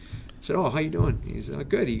Jimmy." I said, "Oh, how you doing?" He's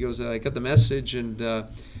good. He goes, "I got the message, and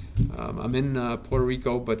I'm in Puerto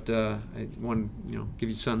Rico, but I want to give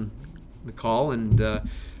your son the call." And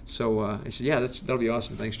so I said, "Yeah, that'll be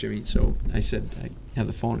awesome. Thanks, Jimmy." So I said, I have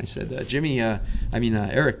the phone. I said,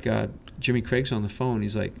 Eric, Jimmy Craig's on the phone.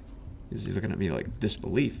 He's looking at me like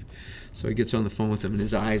disbelief. So he gets on the phone with him, and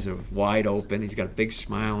his eyes are wide open. He's got a big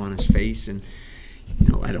smile on his face, and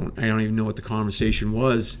I don't even know what the conversation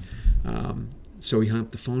was. So he hung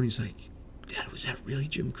up the phone. He's like, "Dad, was that really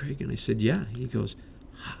Jim Craig?" And I said, "Yeah." He goes,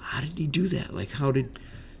 "How did he do that? How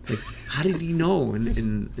did he know?"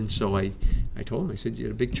 And so I told him. I said, "You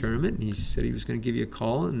had a big tournament," and he said he was going to give you a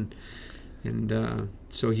call, and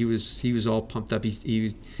so he was all pumped up.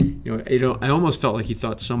 I almost felt like he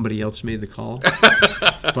thought somebody else made the call,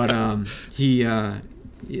 but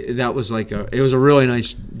that was it was a really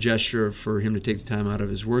nice gesture for him to take the time out of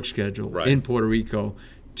his work schedule in Puerto Rico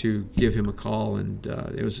to give him a call, and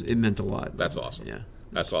it meant a lot. That's awesome. Yeah.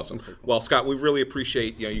 That's awesome. Well, Scott, we really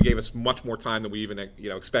appreciate, you gave us much more time than we even,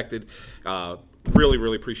 expected. Really,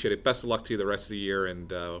 really appreciate it. Best of luck to you the rest of the year,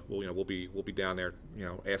 and we'll be down there,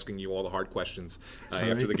 asking you all the hard questions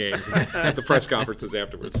after the games and at the press conferences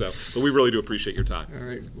afterwards. So, but we really do appreciate your time. All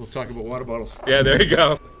right, we'll talk about water bottles. Yeah, there you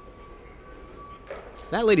go.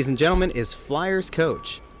 That, ladies and gentlemen, is Flyers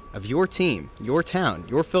coach of your team, your town,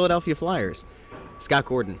 your Philadelphia Flyers, Scott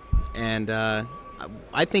Gordon. And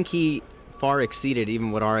I think he far exceeded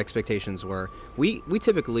even what our expectations were. We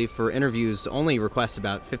typically, for interviews, only request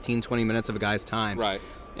about 15, 20 minutes of a guy's time. Right.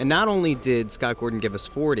 And not only did Scott Gordon give us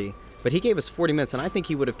 40, but he gave us 40 minutes, and I think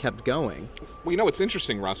he would have kept going. Well, it's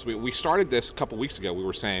interesting, Russ. We started this a couple weeks ago. We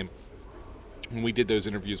were saying, when we did those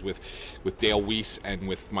interviews with Dale Weiss and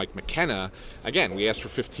with Mike McKenna, again, we asked for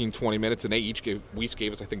 15, 20 minutes, and Weiss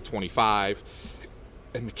gave us, I think, 25.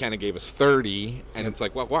 And McKenna gave us 30, and it's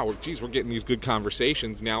like, wow, geez, we're getting these good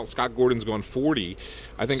conversations. Now Scott Gordon's going 40.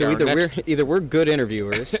 I think so either we're good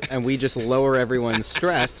interviewers and we just lower everyone's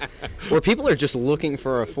stress, or people are just looking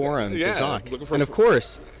for a forum to talk. And of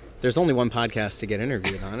course, there's only one podcast to get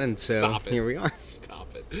interviewed on, and so here we are.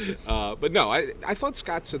 Stop it. But no, I thought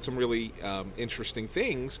Scott said some really interesting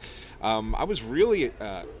things. I was really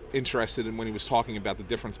interested in when he was talking about the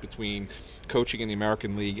difference between coaching in the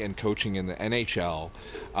American League and coaching in the NHL,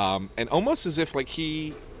 and almost as if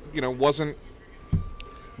he wasn't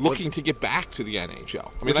looking to get back to the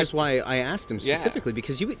NHL. Which is why I asked him specifically,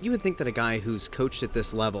 because you would think that a guy who's coached at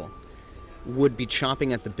this level would be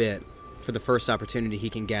chomping at the bit for the first opportunity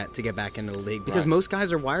he can get to get back into the league, because most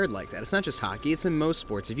guys are wired like that. It's not just hockey, it's in most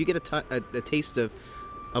sports. If you get a taste of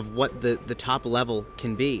what the top level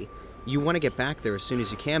can be, you want to get back there as soon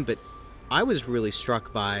as you can. But I was really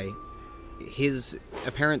struck by his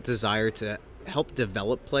apparent desire to help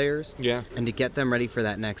develop players and to get them ready for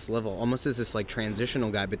that next level, almost as this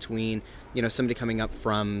transitional guy between somebody coming up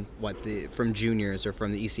from juniors or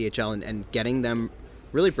from the ECHL and getting them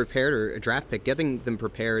really prepared, or a draft pick, getting them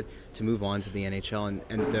prepared to move on to the NHL,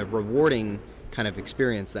 and the rewarding kind of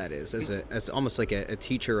experience that is as almost like a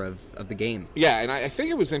teacher of the game. Yeah, and I think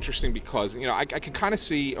it was interesting because I can kind of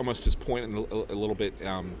see almost his point a little bit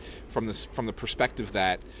from the perspective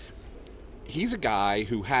that he's a guy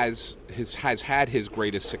who has had his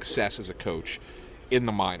greatest success as a coach in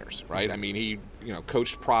the minors, right? I mean, he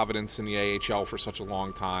coached Providence in the AHL for such a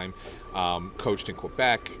long time, coached in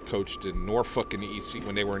Quebec, coached in Norfolk in the EC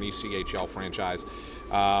when they were an ECHL franchise,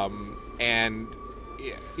 and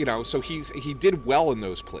so he did well in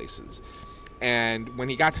those places. And when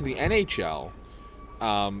he got to the NHL,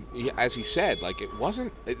 as he said, it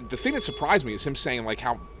wasn't the thing that surprised me is him saying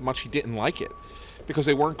how much he didn't like it, because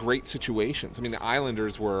they weren't great situations. I mean, the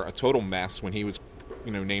Islanders were a total mess when he was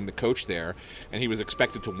named the coach there, and he was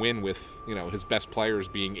expected to win with his best players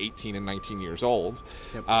being 18 and 19 years old,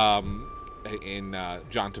 in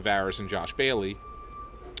John Tavares and Josh Bailey.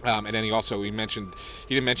 And then he didn't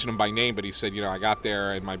mention him by name, but he said, I got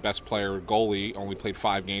there and my best player, goalie, only played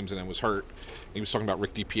 5 games and then was hurt. He was talking about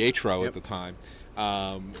Rick DiPietro at the time.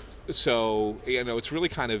 So it's really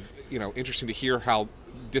kind of interesting to hear how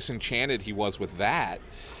disenchanted he was with that,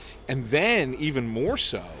 and then even more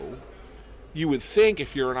so, you would think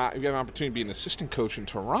if you have an opportunity to be an assistant coach in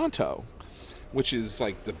Toronto, which is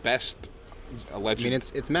the best alleged. I mean,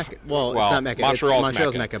 it's Mecca. Well, it's Well, not Mecca. Montreal's it's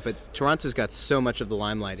Montreal's Mecca. Mecca. But Toronto's got so much of the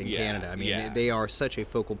limelight in Yeah, Canada. I mean, yeah. they are such a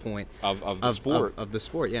focal point of the sport. Of the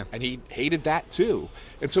sport, yeah. And he hated that too.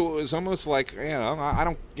 And so it was almost like, I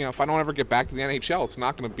don't, if I don't ever get back to the NHL, it's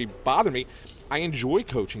not going to bother me. I enjoy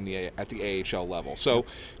coaching at the AHL level. So,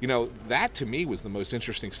 that to me was the most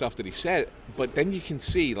interesting stuff that he said. But then you can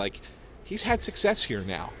see, like, he's had success here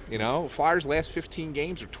now. Flyers' last 15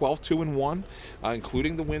 games are 12-2-1,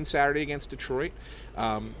 including the win Saturday against Detroit.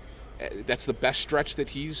 That's the best stretch that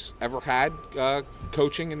he's ever had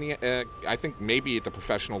coaching in the. I think maybe at the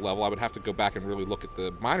professional level. I would have to go back and really look at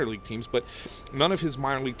the minor league teams, but none of his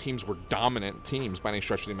minor league teams were dominant teams by any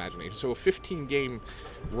stretch of the imagination. So a 15-game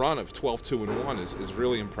run of 12-2-1 is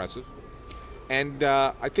really impressive, and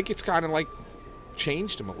I think it's kind of like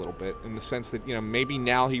changed him a little bit in the sense that maybe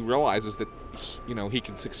now he realizes that he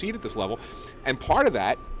can succeed at this level, and part of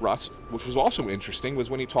that, Russ, which was also interesting, was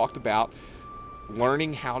when he talked about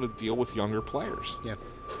learning how to deal with younger players. Yeah.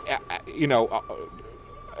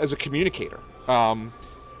 As a communicator. And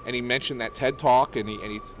he mentioned that TED Talk, and he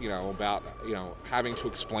about having to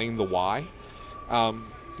explain the why.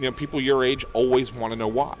 People your age always want to know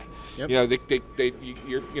why. Yep. When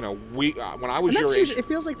I was your age, it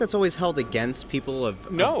feels like that's always held against people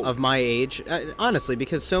of my age, honestly,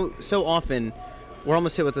 because so often we're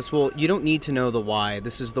almost hit with this. Well, you don't need to know the why.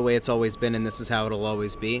 This is the way it's always been, and this is how it'll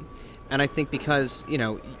always be. And I think because,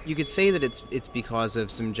 you could say that it's because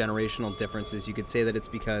of some generational differences. You could say that it's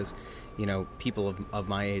because, people of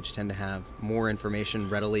my age tend to have more information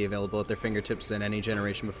readily available at their fingertips than any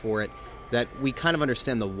generation before it, that we kind of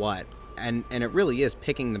understand the what. And it really is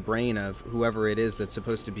picking the brain of whoever it is that's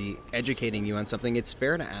supposed to be educating you on something. It's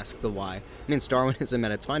fair to ask the why. I mean, it's Darwinism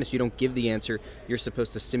at its finest. You don't give the answer. You're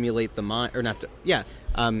supposed to stimulate the mind, or not.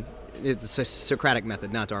 It's a Socratic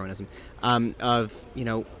method, not Darwinism. I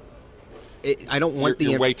don't want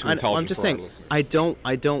you're way too intelligent. I'm just for our saying. listeners.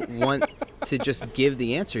 I don't want to just give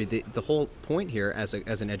the answer. The whole point here, as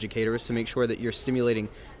an educator, is to make sure that you're stimulating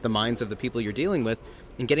the minds of the people you're dealing with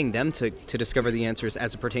and getting them to discover the answers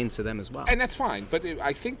as it pertains to them as well. And that's fine. But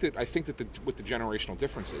I think that with the generational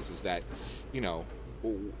differences is that,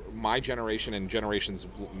 my generation and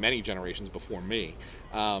many generations before me,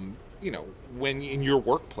 when in your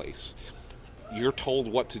workplace, you're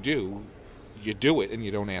told what to do. You do it and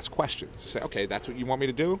you don't ask questions. You say, okay, that's what you want me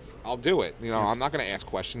to do? I'll do it. I'm not going to ask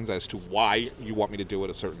questions as to why you want me to do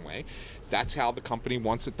it a certain way. That's how the company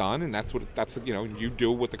wants it done, and you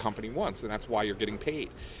do what the company wants, and that's why you're getting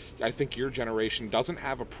paid. I think your generation doesn't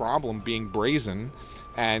have a problem being brazen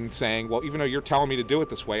and saying, well, even though you're telling me to do it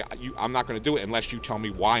this way, I'm not going to do it unless you tell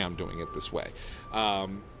me why I'm doing it this way.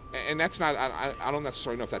 And that's not. I don't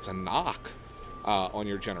necessarily know if that's a knock on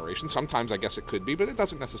your generation. Sometimes I guess it could be, but it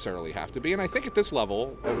doesn't necessarily have to be. And I think at this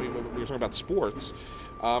level, when we were talking about sports,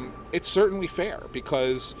 it's certainly fair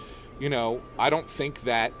because, I don't think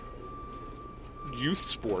that youth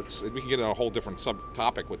sports, and we can get into a whole different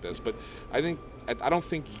subtopic with this, but I don't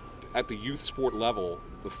think at the youth sport level,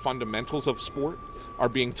 the fundamentals of sport are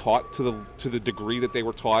being taught to the degree that they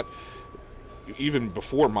were taught even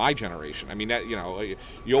before my generation. I mean, that,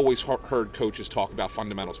 you always heard coaches talk about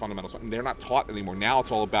fundamentals. And they're not taught anymore. Now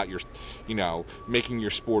it's all about making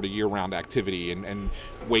your sport a year-round activity and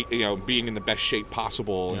being in the best shape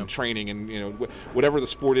possible and training and, whatever the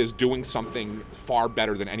sport is, doing something far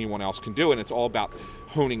better than anyone else can do. And it's all about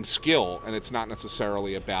honing skill, and it's not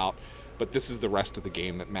necessarily about, but this is the rest of the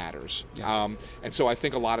game that matters. Yeah. And so I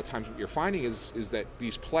think a lot of times what you're finding is that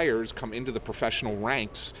these players come into the professional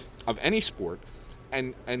ranks of any sport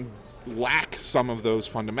and lack some of those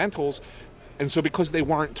fundamentals. And so because they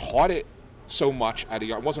weren't taught it so much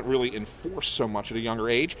it wasn't really enforced so much at a younger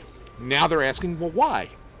age, now they're asking, well, why?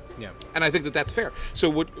 Yeah. And I think that that's fair.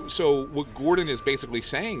 So what Gordon is basically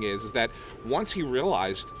saying is that once he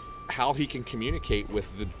realized how he can communicate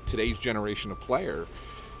with today's generation of player,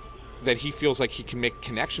 that he feels like he can make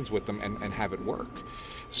connections with them and have it work.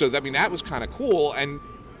 So, that was kind of cool, and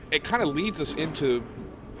it kind of leads us into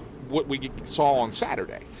what we saw on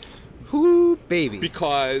Saturday. Whoo, baby.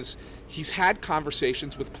 Because he's had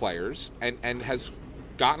conversations with players and has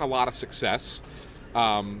gotten a lot of success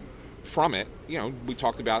from it. We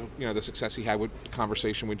talked about, the success he had with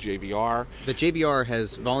conversation with JVR. The JVR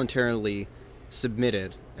has voluntarily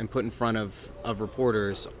submitted and put in front of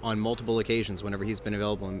reporters on multiple occasions whenever he's been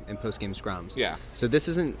available in post-game scrums. Yeah. So this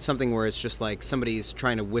isn't something where it's just like somebody's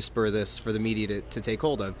trying to whisper this for the media to take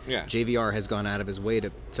hold of. Yeah. JVR has gone out of his way to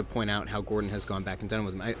point out how Gordon has gone back and done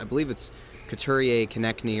with him. I believe it's Couturier,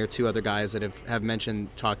 Konechny, or two other guys that have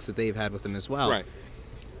mentioned talks that they've had with him as well. Right.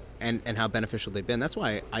 and how beneficial they've been. That's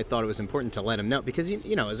why I thought it was important to let him know, because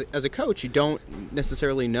you know, as a coach, you don't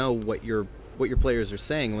necessarily know what your players are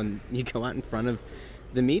saying when you go out in front of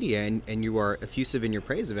the media and you are effusive in your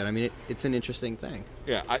praise of it. I mean, it's an interesting thing.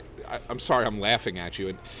 Yeah, I'm sorry I'm laughing at you.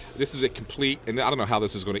 And this is a complete, and I don't know how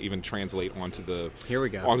this is going to even translate onto the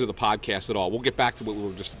podcast at all. We'll get back to what we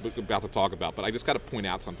were just about to talk about, but I just got to point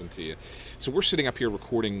out something to you. So we're sitting up here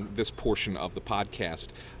recording this portion of the podcast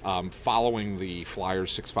following the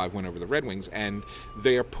Flyers 6-5 win over the Red Wings, and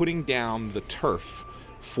they are putting down the turf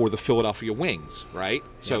for the Philadelphia Wings, right?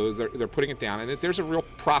 So they're putting it down, and there's a real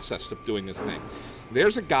process to doing this thing.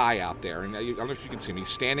 There's a guy out there, and I don't know if you can see him. He's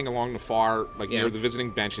standing along the far, near the visiting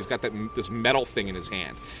bench. He's got this metal thing in his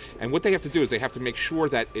hand, and what they have to do is they have to make sure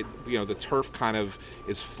that the turf kind of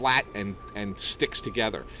is flat and sticks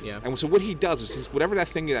together. Yeah. And so what he does is whatever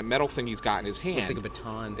that metal thing he's got in his hand. It's like a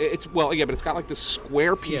baton. But it's got like this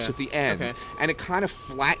square piece at the end, okay. and it kind of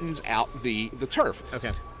flattens out the turf.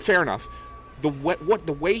 Okay. Fair enough. The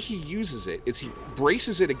way he uses it is he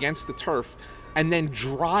braces it against the turf and then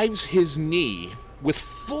drives his knee with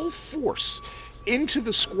full force into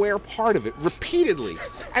the square part of it repeatedly.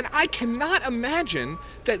 And I cannot imagine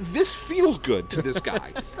that this feels good to this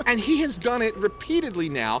guy. And he has done it repeatedly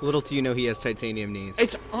now. Little do you know he has titanium knees.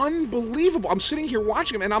 It's unbelievable. I'm sitting here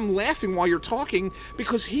watching him and I'm laughing while you're talking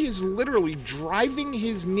because he is literally driving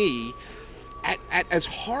his knee at as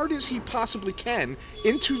hard as he possibly can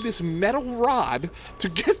into this metal rod to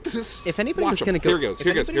get this. If anybody was going to go,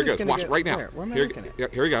 here goes. Watch right now. Where am I looking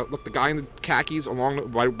at? Here we go. Look, the guy in the khakis by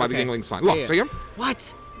the Yingling sign. Look, see him?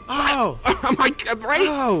 What? Oh, oh my God! Right?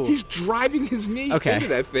 Oh. He's driving his knee into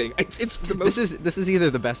that thing. It's the most. This is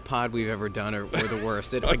either the best pod we've ever done or the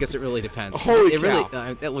worst. I guess it really depends. Holy cow!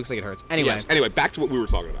 Really, it looks like it hurts. Anyway. Yes. Anyway, back to what we were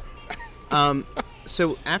talking about.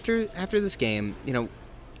 So after this game,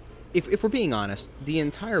 if we're being honest, the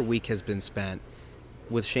entire week has been spent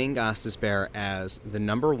with Shane Gostisbehere as the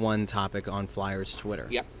number one topic on Flyers Twitter.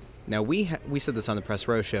 Yep. Now, we said this on the Press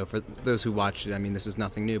Row show. For those who watched it, I mean, this is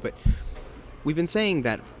nothing new, but we've been saying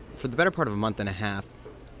that for the better part of a month and a half,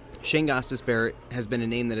 Shane Gostisbehere has been a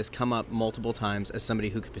name that has come up multiple times as somebody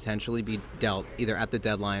who could potentially be dealt either at the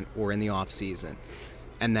deadline or in the offseason.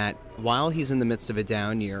 And that while he's in the midst of a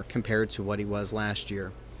down year compared to what he was last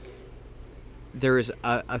year, there is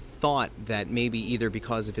a thought that maybe either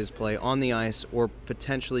because of his play on the ice or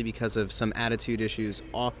potentially because of some attitude issues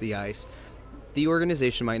off the ice, the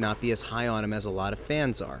organization might not be as high on him as a lot of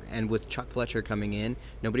fans are. And with Chuck Fletcher coming in,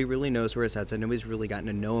 nobody really knows where his head's at. Nobody's really gotten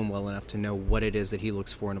to know him well enough to know what it is that he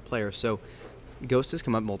looks for in a player. So Ghost has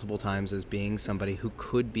come up multiple times as being somebody who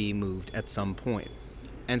could be moved at some point.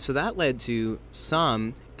 And so that led to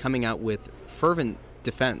some coming out with fervent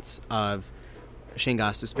defense of Shane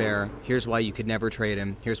Gostisbehere. Here's why you could never trade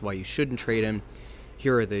him. Here's why you shouldn't trade him.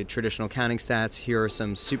 Here are the traditional counting stats. Here are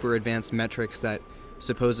some super advanced metrics that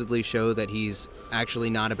supposedly show that he's actually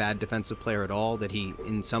not a bad defensive player at all, that he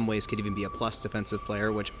in some ways could even be a plus defensive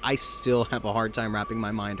player, which I still have a hard time wrapping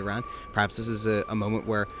my mind around. Perhaps this is a moment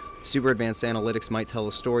where super advanced analytics might tell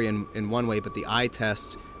a story in one way, but the eye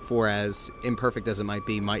test, for as imperfect as it might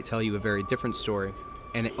be, might tell you a very different story.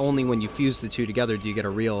 And only when you fuse the two together do you get a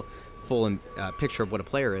real full picture of what a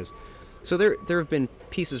player is. So there have been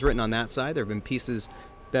pieces written on that side. There have been pieces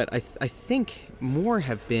that I think more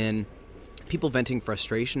have been people venting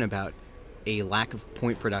frustration about a lack of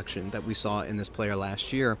point production that we saw in this player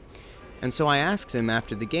last year. And so I asked him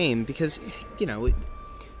after the game, because,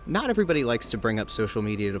 not everybody likes to bring up social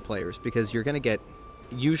media to players, because you're going to get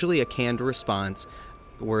usually a canned response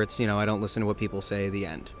where it's, I don't listen to what people say at the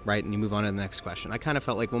end, right? And you move on to the next question. I kind of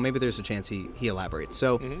felt like, well, maybe there's a chance he elaborates.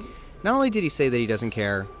 So not only did he say that he doesn't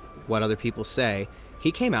care what other people say,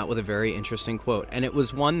 he came out with a very interesting quote. And it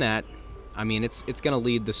was one that, it's going to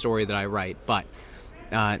lead the story that I write, but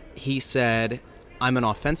he said, "I'm an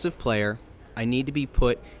offensive player. I need to be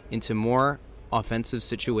put into more offensive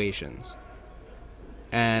situations."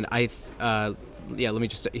 And let me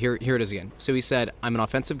just, here it is again. So he said, "I'm an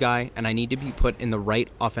offensive guy, and I need to be put in the right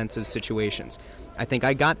offensive situations. I think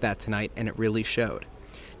I got that tonight, and it really showed."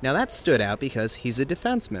 Now that stood out because he's a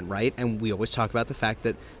defenseman, right? And we always talk about the fact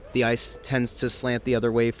that the ice tends to slant the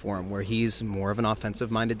other way for him, where he's more of an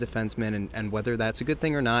offensive-minded defenseman, and whether that's a good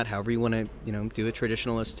thing or not, however you want to, do it,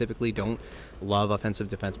 traditionalists typically don't love offensive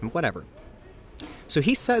defensemen, whatever. So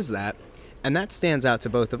he says that, and that stands out to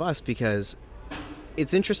both of us because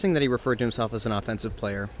it's interesting that he referred to himself as an offensive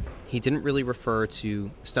player. He didn't really refer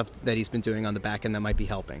to stuff that he's been doing on the back end that might be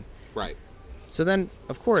helping. Right. So then,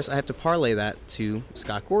 of course, I have to parlay that to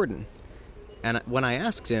Scott Gordon. And when I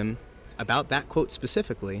asked him about that quote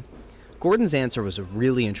specifically, Gordon's answer was a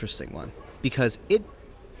really interesting one, because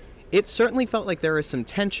it certainly felt like there was some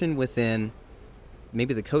tension within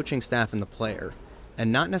maybe the coaching staff and the player,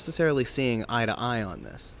 and not necessarily seeing eye to eye on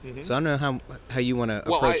this. Mm-hmm. So I don't know how you want to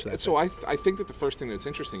approach that. So I think that the first thing that's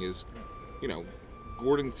interesting is,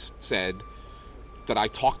 Gordon said that I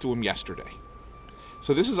talked to him yesterday.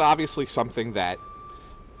 So this is obviously something that,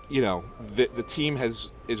 the team is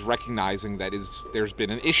recognizing that there's been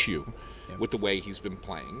an issue with the way he's been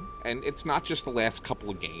playing. And it's not just the last couple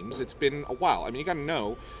of games. It's been a while. I mean, you got to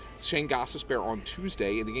know, Shane Gostisbehere on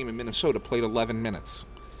Tuesday in the game in Minnesota played 11 minutes.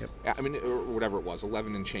 Yep. I mean, or whatever it was,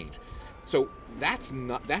 11 and change. So that's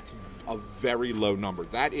a very low number.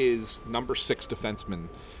 That is number 6 defenseman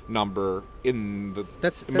number in the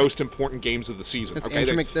most important games of the season. That's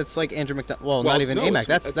okay? That's like Andrew McDonald. Well, not even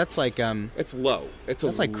AMAC. That's like it's low. That's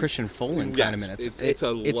like Christian Folin kind of minutes. It's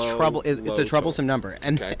a troublesome number,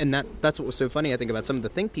 and okay. and that's what was so funny. I think about some of the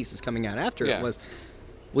think pieces coming out after it was,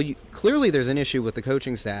 well, clearly there's an issue with the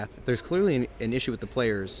coaching staff. There's clearly an issue with the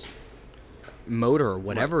players' motor or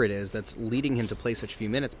whatever it is that's leading him to play such few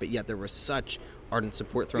minutes, but yet there was such ardent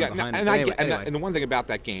support thrown behind him. And the one thing about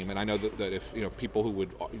that game, and I know that if people who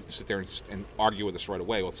would sit there and argue with us right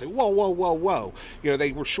away will say, whoa,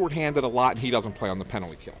 they were shorthanded a lot and he doesn't play on the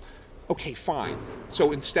penalty kill. Okay, fine.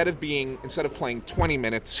 So instead of playing 20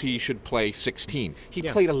 minutes, he should play 16. He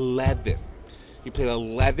played 11. He played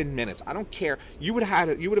 11 minutes. I don't care. You would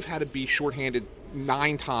have had to be shorthanded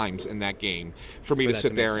 9 times in that game for me to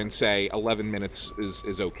sit there and say 11 minutes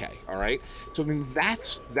is okay. All right. So I mean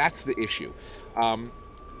that's the issue.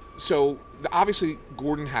 So obviously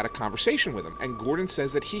Gordon had a conversation with him, and Gordon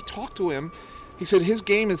says that he talked to him. He said his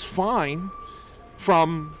game is fine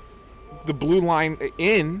from the blue line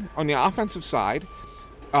in on the offensive side,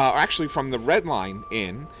 or actually from the red line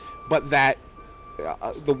in, but that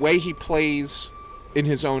the way he plays in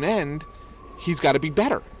his own end, he's got to be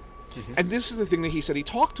better. Mm-hmm. And this is the thing that he said he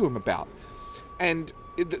talked to him about. And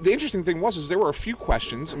the interesting thing was there were a few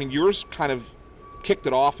questions. I mean, yours kind of kicked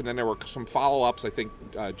it off, and then there were some follow-ups. I think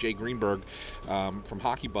Jay Greenberg from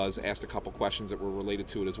Hockey Buzz asked a couple questions that were related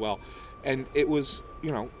to it as well. And it was,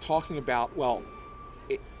 talking about,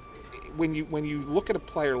 when you look at a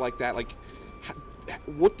player like that, like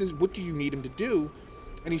what do you need him to do?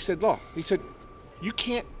 And he said, you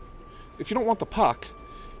can't, if you don't want the puck,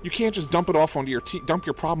 you can't just dump it off onto dump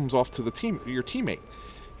your problems off to your teammate.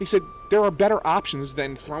 He said there are better options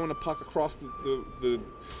than throwing a puck across the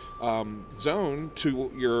zone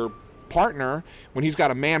to your partner when he's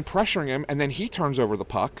got a man pressuring him, and then he turns over the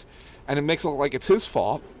puck, and it makes it look like it's his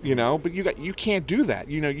fault, But you can't do that.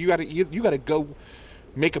 You got to go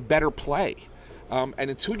make a better play, and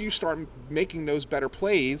until you start making those better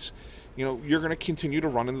plays, you're going to continue to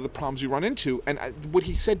run into the problems you run into. And what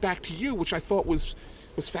he said back to you, which I thought was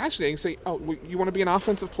fascinating, say, you want to be an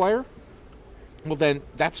offensive player? Well, then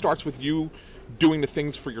that starts with you doing the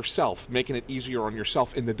things for yourself, making it easier on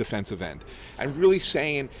yourself in the defensive end. And really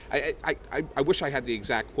saying, I wish I had the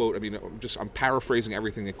exact quote. I mean, I'm paraphrasing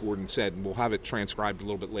everything that Gordon said, and we'll have it transcribed a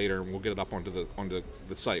little bit later, and we'll get it up onto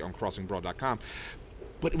the site on crossingbroad.com.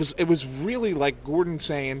 But it was really like Gordon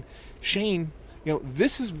saying, Shane,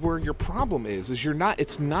 this is where your problem is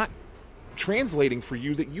it's not translating for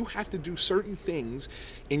you, that you have to do certain things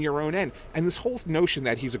in your own end. And this whole notion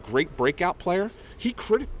that he's a great breakout player,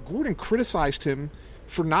 Gordon criticized him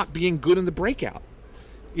for not being good in the breakout.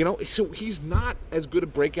 So he's not as good a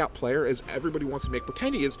breakout player as everybody wants to make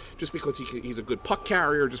pretend he is, just because he's a good puck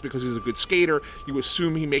carrier, just because he's a good skater. You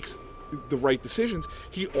assume he makes the right decisions.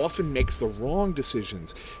 He often makes the wrong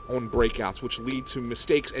decisions on breakouts, which lead to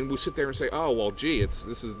mistakes, and we sit there and say, oh, well, gee, this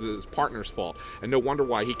is his partner's fault, and no wonder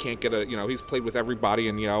why he can't get he's played with everybody,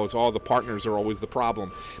 and it's all the partners are always the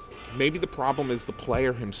problem. Maybe the problem is the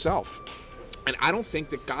player himself, and I don't think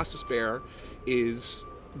that Gostisbehere is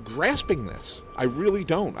grasping this. I really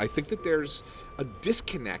don't. I think that there's a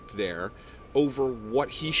disconnect there over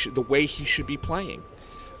the way he should be playing.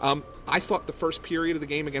 I thought the first period of the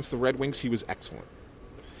game against the Red Wings, he was excellent.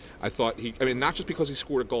 I thought not just because he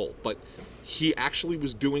scored a goal, but he actually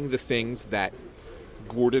was doing the things that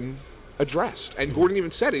Gordon addressed. And Gordon even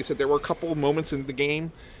said there were a couple of moments in the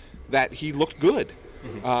game that he looked good.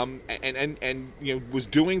 Mm-hmm. And was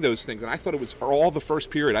doing those things. And I thought it was all the first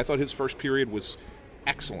period. I thought his first period was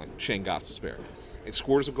excellent, Shane Gostisbehere. It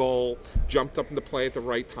scores a goal, jumped up into play at the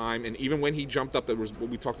right time, and even when he jumped up,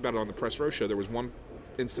 we talked about it on the Press Row show, there was one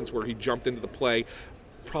instance where he jumped into the play,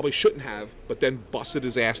 probably shouldn't have, but then busted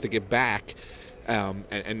his ass to get back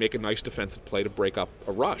and make a nice defensive play to break up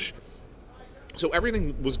a rush. So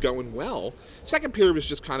everything was going well. Second period was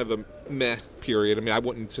just kind of a meh period. I mean, I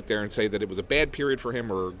wouldn't sit there and say that it was a bad period for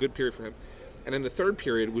him or a good period for him. And in the third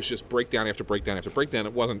period, it was just breakdown after breakdown after breakdown.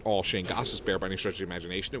 It wasn't all Shane Gostisbehere by any stretch of the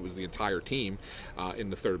imagination. It was the entire team in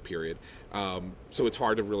the third period. So it's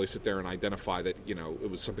hard to really sit there and identify that, it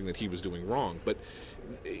was something that he was doing wrong. But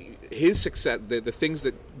his success, the things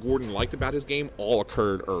that Gordon liked about his game all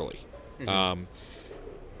occurred early. Mm-hmm.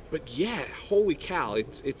 But yeah, holy cow,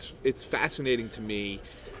 it's fascinating to me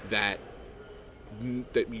that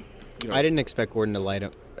I didn't expect Gordon to light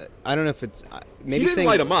up. I don't know if it's maybe he didn't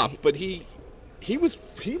light him up, but he was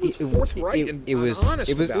forthright and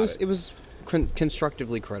honest about it. It was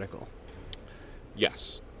constructively critical.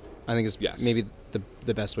 Yes, I think it's maybe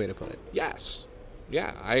the best way to put it. Yes,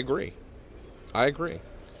 yeah, I agree.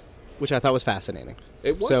 Which I thought was fascinating.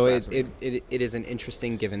 It was so fascinating. It is an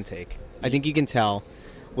interesting give and take. I think you can tell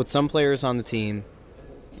with some players on the team,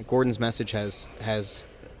 Gordon's message has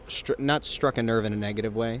not struck a nerve in a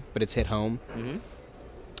negative way, but it's hit home. Mm-hmm.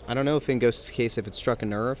 I don't know if in Ghost's case if it struck a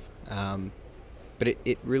nerve, but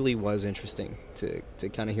it really was interesting to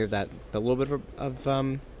kind of hear that a little bit of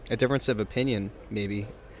a difference of opinion. Maybe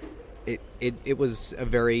it was a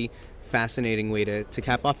very fascinating way to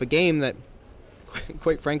cap off a game that,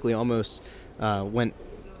 quite frankly, almost went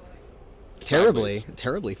terribly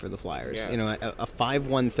for the Flyers. Yeah. A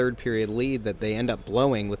 5-1 third period lead that they end up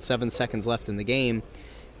blowing with 7 seconds left in the game.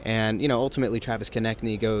 And, ultimately Travis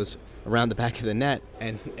Konechny goes around the back of the net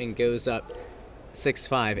and goes up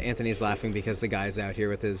 6-5. Anthony's laughing because the guy's out here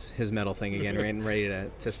with his metal thing again, ready to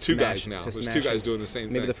smash. Two guys now. There's two guys doing the same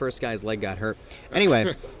thing. Maybe the first guy's leg got hurt.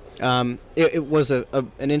 Anyway, it was an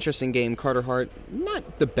interesting game. Carter Hart,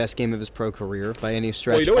 not the best game of his pro career by any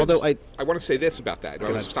stretch. Well, although I want to say this about that. I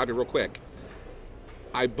want to ahead. stop you real quick.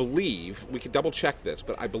 I believe, we could double check this,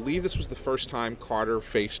 but I believe this was the first time Carter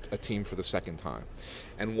faced a team for the second time.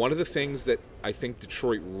 And one of the things that I think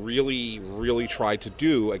Detroit really, really tried to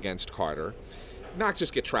do against Carter, not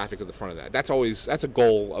just get traffic to the front of that. That's a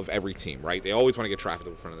goal of every team, right? They always want to get traffic to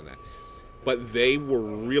the front of the net. But they were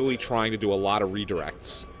really trying to do a lot of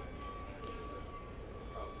redirects.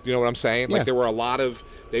 You know what I'm saying? Yeah. Like they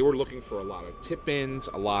were looking for a lot of tip-ins,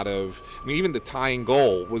 even the tying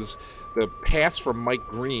goal was the pass from Mike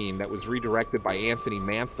Green that was redirected by Anthony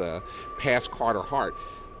Mantha past Carter Hart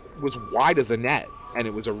was wide of the net, and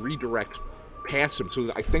it was a redirect pass him.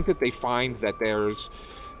 So I think that they find that there's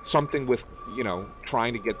something with,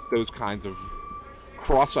 trying to get those kinds of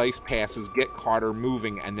cross-ice passes, get Carter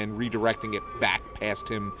moving, and then redirecting it back past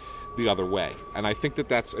him the other way. And I think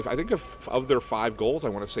that's, if I think of their 5 goals, I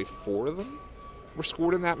want to say 4 of them were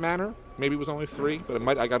scored in that manner. Maybe it was only 3,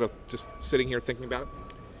 but I got to just sitting here thinking about it.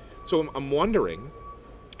 So I'm wondering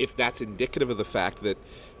if that's indicative of the fact that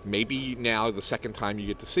maybe now the second time you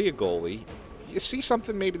get to see a goalie, you see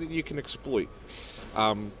something maybe that you can exploit.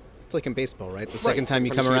 It's like in baseball, right? The Right. second time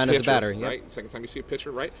you come see around as a pitcher, batter, right? Second time you see a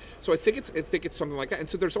pitcher, right? So I think it's something like that. And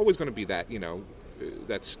so there's always going to be that,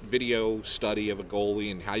 that's video study of a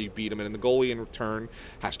goalie and how you beat him, and then the goalie in return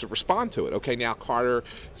has to respond to it. Okay, now Carter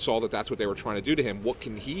saw that that's what they were trying to do to him. What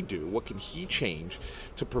can he do? What can he change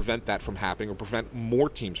to prevent that from happening or prevent more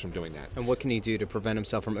teams from doing that? And what can he do to prevent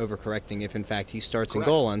himself from overcorrecting if, in fact, he starts in Correct.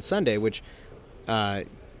 goal on Sunday, which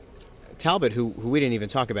Talbot, who we didn't even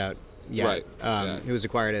talk about yet, Right. who was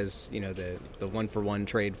acquired as the 1-for-1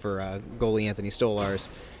 trade for goalie Anthony Stolarz,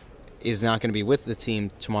 is not going to be with the team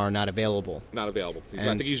tomorrow, not available. Not available. I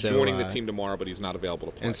And think he's so, joining the team tomorrow, but he's not available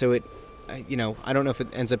to play. And so I don't know if it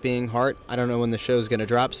ends up being Hart. I don't know when the show's going to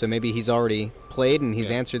drop, so maybe he's already played and he's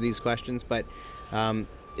answered these questions. But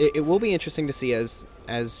it will be interesting to see as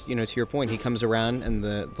to your point, he comes around and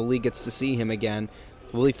the league gets to see him again.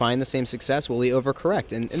 Will he find the same success? Will he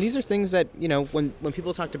overcorrect? And these are things that, when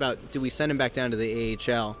people talked about, do we send him back down to the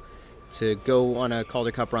AHL to go on a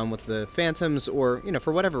Calder Cup run with the Phantoms or,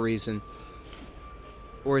 for whatever reason,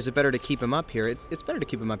 or is it better to keep him up here? It's better to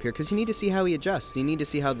keep him up here because you need to see how he adjusts. You need to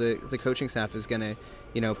see how the coaching staff is going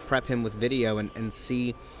to, prep him with video and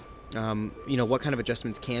see, what kind of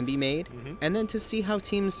adjustments can be made. Mm-hmm. And then to see how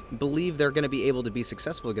teams believe they're going to be able to be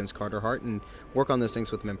successful against Carter Hart and work on those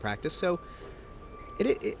things with him in practice. So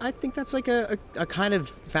I think that's like a kind of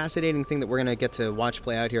fascinating thing that we're going to get to watch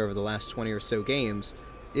play out here over the last 20 or so games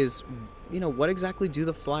is, what exactly do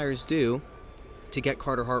the Flyers do to get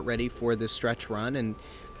Carter Hart ready for this stretch run? And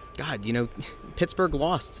God, Pittsburgh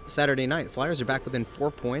lost Saturday night. Flyers are back within 4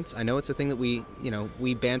 points. I know it's a thing that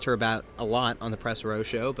we banter about a lot on the Press Row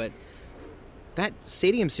show, but that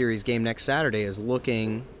Stadium Series game next Saturday is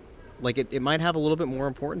looking like it might have a little bit more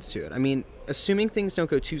importance to it. I mean, assuming things don't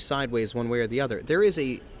go too sideways one way or the other, there is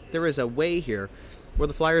a way here where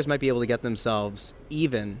the Flyers might be able to get themselves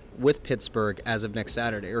even with Pittsburgh as of next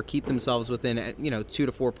Saturday, or keep themselves within 2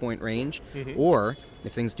 to 4 point range, or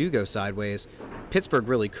if things do go sideways, Pittsburgh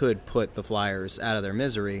really could put the Flyers out of their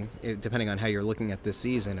misery, depending on how you're looking at this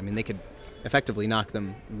season. I mean, they could effectively knock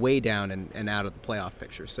them way down and out of the playoff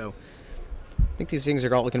picture. So I think these things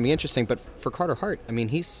are all going to be interesting. But for Carter Hart, I mean,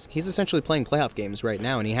 he's essentially playing playoff games right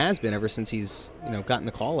now, and he has been ever since he's gotten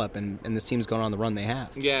the call up, and this team's gone on the run they have.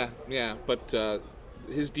 Yeah, but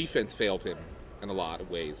his defense failed him in a lot of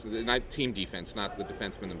ways. Not team defense, not the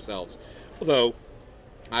defensemen themselves. Although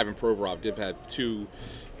Ivan Provorov did have 2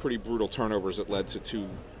 pretty brutal turnovers that led to 2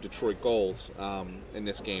 Detroit goals in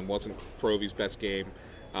this game. Wasn't Provy's best game,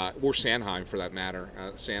 or Sanheim for that matter.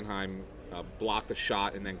 Sanheim blocked a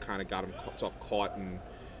shot and then kind of got himself caught in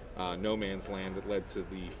no man's land that led to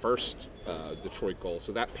the first Detroit goal.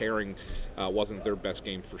 So that pairing wasn't their best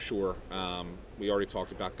game for sure. We already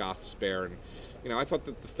talked about Gostisbehere, and I thought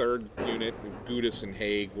that the third unit, Gudas and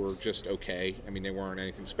Haig, were just okay. I mean, they weren't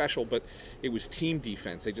anything special, but it was team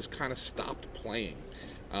defense. They just kind of stopped playing.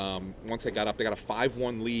 Once they got up, they got a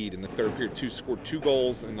 5-1 lead in the third period. Scored 2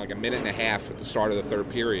 goals in like a minute and a half at the start of the third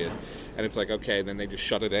period. And it's like, okay, then they just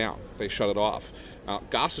shut it down. They shut it off.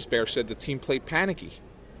 Gostisbehere said the team played panicky.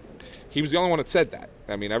 He was the only one that said that.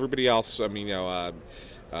 I mean, everybody else,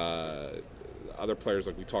 other players,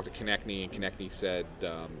 like we talked to Konechny, and Konechny said,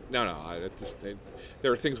 there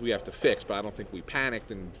are things we have to fix, but I don't think we panicked.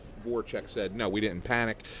 And Voracek said, no, we didn't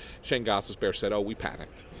panic. Shane Gostisbehere said, oh, we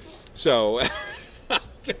panicked. So...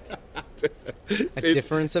 a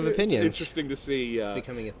difference of opinions. It's interesting to see. It's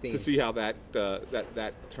becoming a theme. To see how that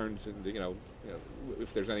turns into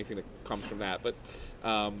if there's anything that comes from that. But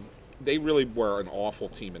they really were an awful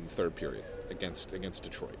team in the third period against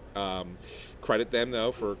Detroit. Credit them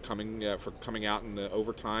though for coming out in the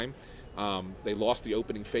overtime. They lost the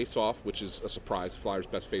opening faceoff, which is a surprise. Flyers'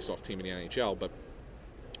 best faceoff team in the NHL, but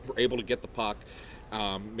were able to get the puck.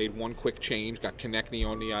 Made one quick change. Got Konechny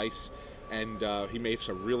on the ice. And he made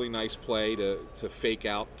some really nice play to fake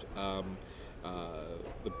out the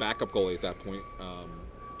backup goalie at that point,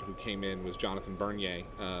 who came in was Jonathan Bernier,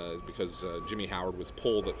 because Jimmy Howard was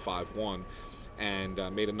pulled at 5-1, and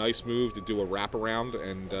made a nice move to do a wraparound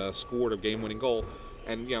and scored a game-winning goal.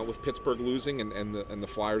 And with Pittsburgh losing and the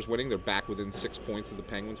Flyers winning, they're back within 6 points of the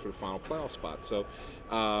Penguins for the final playoff spot. So,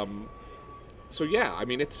 yeah, I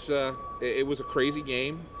mean it was a crazy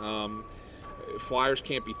game. Flyers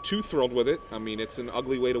can't be too thrilled with it. I mean, it's an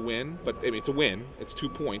ugly way to win, but I mean, it's a win. It's 2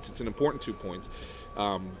 points. It's an important 2 points.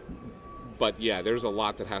 But yeah, there's a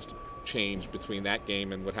lot that has to change between that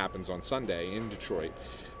game and what happens on Sunday in Detroit.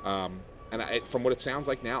 From what it sounds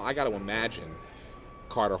like now, I got to imagine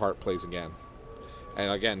Carter Hart plays again. And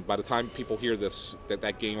again, by the time people hear this,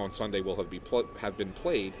 that game on Sunday will have been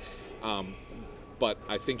played. But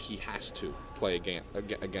I think he has to play again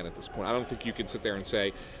at this point. I don't think you can sit there and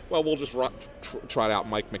say, well, we'll just trot out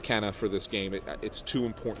Mike McKenna for this game. It's too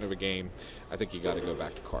important of a game. I think you got to go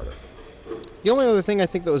back to Carter. The only other thing I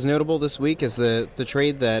think that was notable this week is the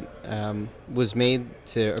trade that was made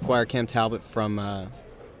to acquire Cam Talbot from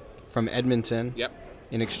Edmonton. Yep.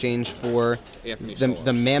 In exchange for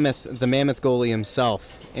the mammoth goalie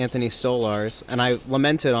himself, Anthony Stolarz. And I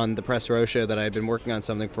lamented on the Press Row show that I had been working on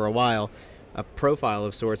something for a while, a profile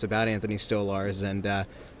of sorts about Anthony Stolarz, and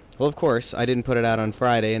well, of course, I didn't put it out on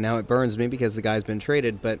Friday, and now it burns me because the guy's been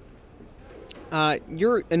traded. But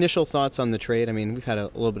your initial thoughts on the trade? I mean, we've had a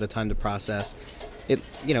little bit of time to process it.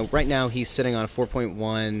 Right now he's sitting on a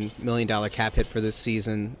 $4.1 million cap hit for this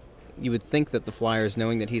season. You would think that the Flyers,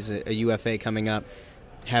 knowing that he's a UFA coming up,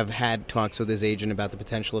 have had talks with his agent about the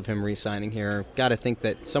potential of him re-signing here. Got to think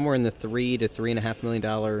that somewhere in the $3 to $3.5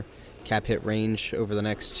 million cap hit range over the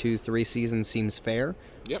next 2-3 seasons seems fair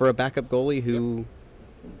for a backup goalie who,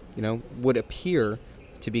 would appear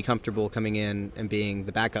to be comfortable coming in and being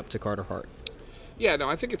the backup to Carter Hart. Yeah, no,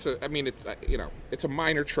 I think it's a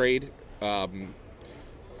minor trade. A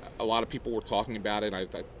lot of people were talking about it. I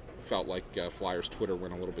felt like Flyers Twitter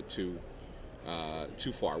went a little bit too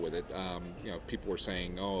far with it. People were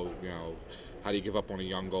saying, how do you give up on a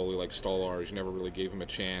young goalie like Stolarz? You never really gave him a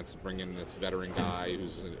chance. Bring in this veteran guy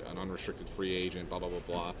who's an unrestricted free agent, blah, blah, blah,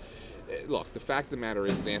 blah. Look, the fact of the matter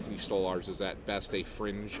is Anthony Stolarz is at best a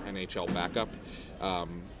fringe NHL backup.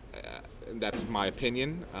 That's my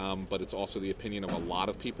opinion, but it's also the opinion of a lot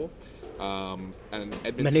of people. And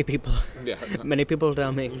Edmonton, many people. Yeah, many people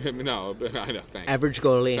tell me. No, I know. Thanks. Average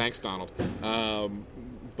goalie. Thanks, Donald.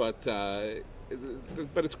 But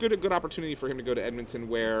but it's a good opportunity for him to go to Edmonton,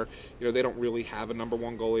 where they don't really have a number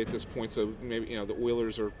one goalie at this point. So maybe the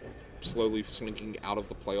Oilers are slowly slinking out of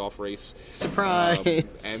the playoff race. Surprise!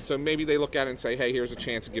 And so maybe they look at it and say, hey, here's a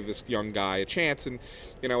chance to give this young guy a chance, and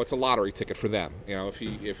it's a lottery ticket for them. If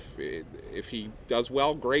he does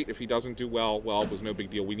well, great. If he doesn't do well, it was no big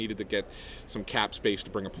deal. We needed to get some cap space to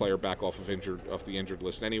bring a player back off the injured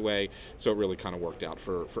list anyway, so it really kind of worked out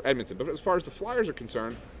for Edmonton. But as far as the Flyers are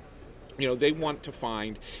concerned, they want to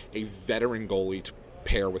find a veteran goalie to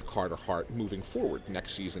pair with Carter Hart moving forward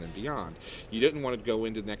next season and beyond. You didn't want to go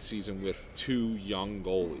into next season with two young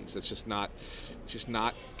goalies. It's just not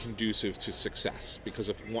conducive to success, because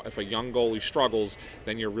if a young goalie struggles,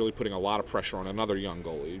 then you're really putting a lot of pressure on another young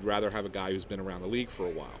goalie. You'd rather have a guy who's been around the league for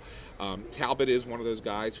a while. Talbot is one of those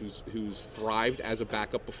guys who's thrived as a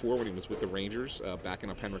backup before when he was with the Rangers, backing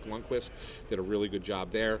up Henrik Lundqvist. Did a really good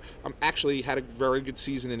job there. Actually had a very good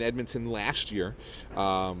season in Edmonton last year.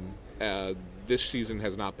 This season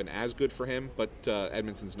has not been as good for him, but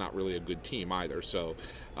Edmonton's not really a good team either, so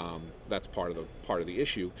that's part of the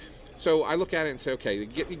issue. So I look at it and say, okay, you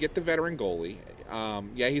get the veteran goalie.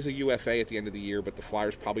 He's a UFA at the end of the year, but the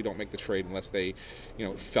Flyers probably don't make the trade unless they,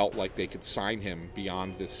 felt like they could sign him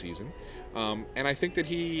beyond this season. And I think that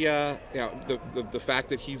he, the fact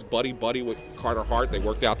that he's buddy with Carter Hart, they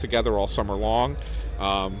worked out together all summer long.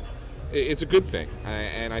 It's a good thing,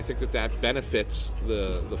 and I think that benefits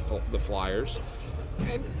the Flyers.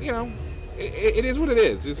 And it is what it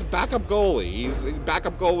is. It's a backup goalie.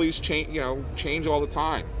 Backup goalies change all the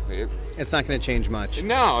time. It's not going to change much.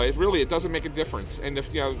 No, it doesn't make a difference. And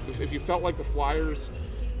if you felt like the Flyers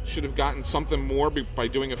should have gotten something more by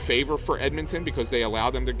doing a favor for Edmonton because they allowed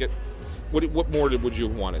them to get. What more would you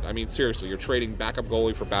have wanted? I mean, seriously, you're trading backup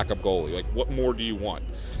goalie for backup goalie. Like, what more do you want?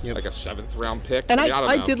 Yep. Like a 7th round pick? And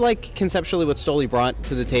I did like conceptually what Stoley brought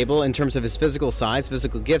to the table in terms of his physical size,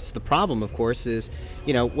 physical gifts. The problem, of course, is,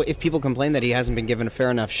 if people complain that he hasn't been given a fair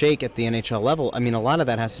enough shake at the NHL level, I mean, a lot of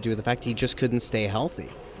that has to do with the fact he just couldn't stay healthy.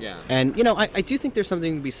 Yeah. And, I do think there's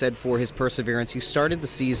something to be said for his perseverance. He started the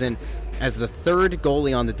season as the 3rd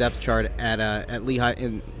goalie on the depth chart at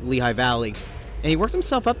Lehigh Valley, and he worked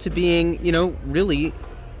himself up to being, really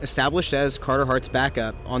established as Carter Hart's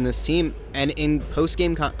backup on this team. And in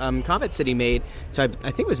post-game comments that he made, so I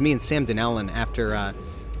think it was me and Sam Donnellan after I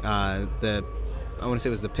want to say it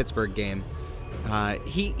was the Pittsburgh game,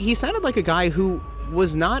 he sounded like a guy who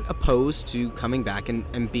was not opposed to coming back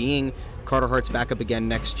and being Carter Hart's backup again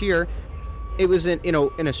next year. It was in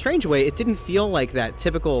a strange way, it didn't feel like that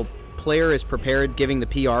typical player is prepared giving the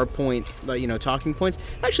PR point, talking points.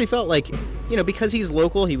 It actually felt like, because he's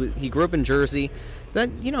local, he grew up in Jersey, that,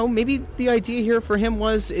 maybe the idea here for him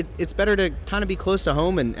was it's better to kind of be close to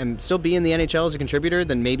home and still be in the NHL as a contributor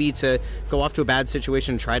than maybe to go off to a bad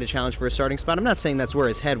situation and try to challenge for a starting spot. I'm not saying that's where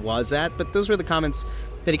his head was at, but those were the comments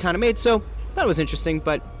that he kind of made. So that was interesting.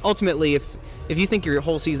 But ultimately, if you think your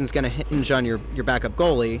whole season's going to hinge on your backup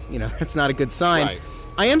goalie, that's not a good sign. Right.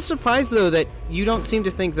 I am surprised, though, that you don't seem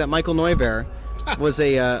to think that Michael Neuvirth was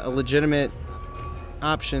a legitimate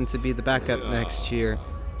option to be the backup next year.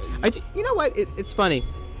 You know what? It's funny.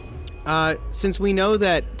 Since we know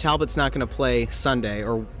that Talbot's not going to play Sunday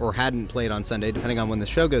or hadn't played on Sunday, depending on when the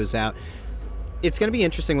show goes out, it's going to be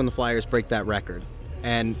interesting when the Flyers break that record.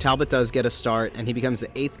 And Talbot does get a start, and he becomes the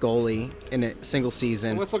 8th goalie in a single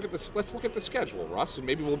season. Well, let's look at the schedule, Russ, and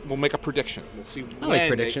maybe we'll make a prediction. We'll see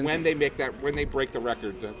when they break the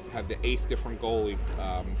record to have the 8th different goalie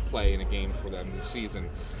play in a game for them this season,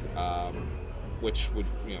 which would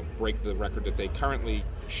break the record that they currently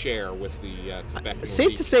share with the Quebec.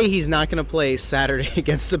 Safe to say he's not going to play Saturday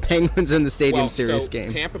against the Penguins in the Stadium Series game.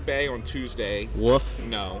 Tampa Bay on Tuesday. Woof.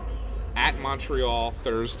 No. At Montreal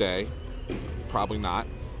Thursday. Probably not.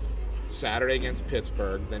 Saturday against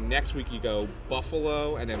Pittsburgh. Then next week you go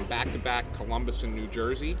Buffalo, and then back-to-back Columbus and New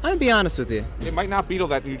Jersey. I'm going to be honest with you. It might not beat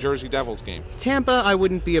that New Jersey Devils game. Tampa I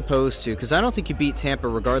wouldn't be opposed to, because I don't think you beat Tampa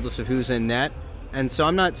regardless of who's in net. And so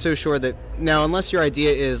I'm not so sure that... Now, unless your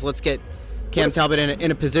idea is let's get Cam Talbot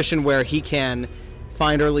in a position where he can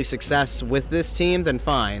find early success with this team, then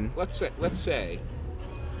fine. Let's say...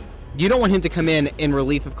 You don't want him to come in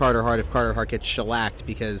relief of Carter Hart if Carter Hart gets shellacked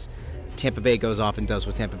because Tampa Bay goes off and does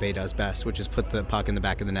what Tampa Bay does best, which is put the puck in the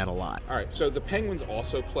back of the net a lot. All right, so the Penguins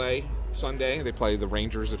also play Sunday. They play the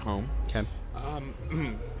Rangers at home. Okay.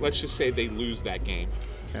 Let's just say they lose that game,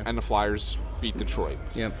 and the Flyers beat Detroit.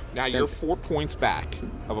 Yep. Now you're 4 points back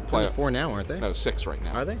of a playoff. 4 now, aren't they? No, 6 right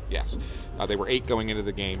now. Are they? Yes. They were 8 going into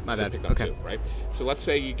the game. My bad. Picked up Okay. 2, right? So let's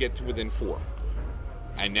say you get to within 4,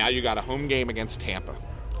 and now you got a home game against Tampa.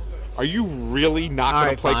 Are you really not All going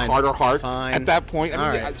right, to play fine. Carter Hart Fine. at that point? All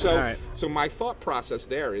right. So, All right. so my thought process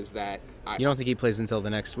there is that You don't think he plays until the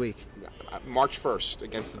next week? March 1st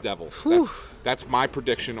against the Devils. Whew. That's my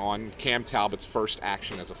prediction on Cam Talbot's first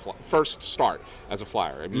action as first start as a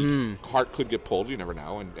Flyer. I mean, Hart could get pulled. You never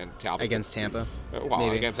know. And Talbot Against Tampa? well,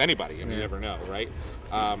 maybe. against anybody. You never know, right?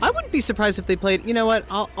 I wouldn't be surprised if they played. You know what?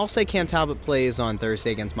 I'll say Cam Talbot plays on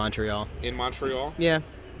Thursday against Montreal. In Montreal. Yeah,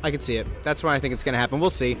 I could see it. That's where I think it's going to happen. We'll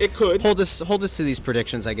see. It could. Hold us to these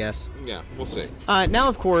predictions, I guess. Yeah, we'll see. Now,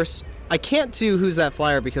 of course, I can't do Who's That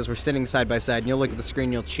Flyer because we're sitting side by side, and you'll look at the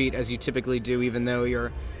screen, you'll cheat as you typically do, even though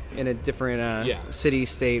you're in a different city,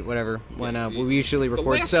 state, whatever, when we usually The record.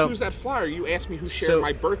 last So Who's That Flyer, you asked me who shared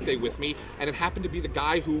my birthday with me, and it happened to be the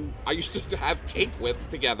guy who I used to have cake with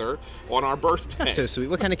together on our birthday. that's so sweet.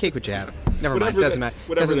 What kind of cake would you have? Never mind. Whatever Doesn't they- matter.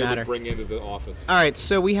 Whatever Doesn't they matter. would bring into the office. All right,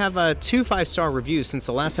 so we have 2 5-star reviews since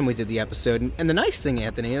the last time we did the episode. And the nice thing,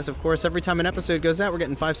 Anthony, is, of course, every time an episode goes out, we're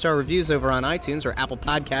getting 5-star reviews over on iTunes or Apple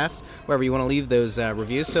Podcasts, wherever you want to leave those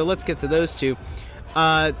reviews. So let's get to those 2.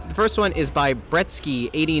 The first one is by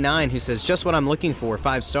Bretsky89, who says, just what I'm looking for,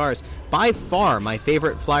 5 stars. By far my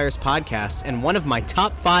favorite Flyers podcast and one of my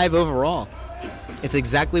top 5 overall. It's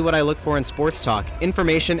exactly what I look for in sports talk.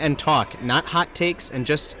 Information and talk, not hot takes and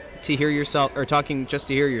just to hear yourself, or talking just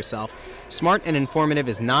to hear yourself. Smart and informative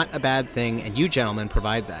is not a bad thing, and you gentlemen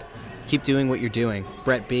provide that. Keep doing what you're doing.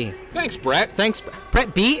 Brett B. Thanks, Brett. Thanks.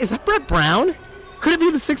 Brett B? Is that Brett Brown? Could it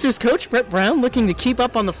be the Sixers coach, Brett Brown, looking to keep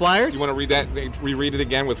up on the Flyers? You want to read that? Reread it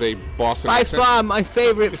again with a Boston By accent? far, my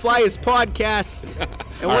favorite Flyers podcast,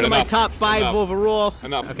 and one of my enough. top 5 Enough. overall.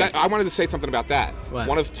 Enough. Okay. I wanted to say something about that. What?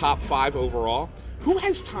 One of top 5 overall. Who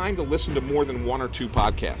has time to listen to more than 1 or 2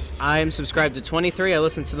 podcasts? I'm subscribed to 23. I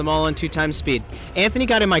listen to them all on 2 times speed. Anthony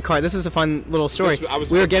got in my car. This is a fun little story.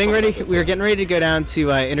 We were getting ready to go down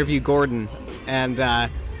to interview Gordon, and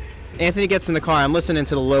Anthony gets in the car. I'm listening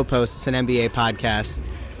to the Low Post. It's an NBA podcast,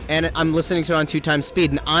 and I'm listening to it on 2 times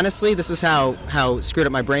speed. And honestly, this is how screwed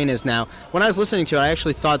up my brain is now. When I was listening to it, I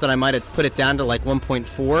actually thought that I might have put it down to like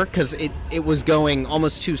 1.4 because it was going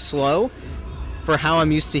almost too slow for how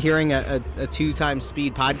I'm used to hearing a 2 times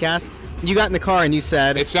speed podcast. You got in the car and you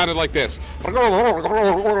said... It sounded like this. I'm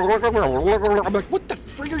like, what the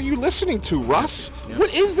frig are you listening to, Russ? Yeah.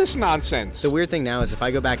 What is this nonsense? The weird thing now is if I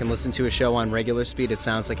go back and listen to a show on regular speed, it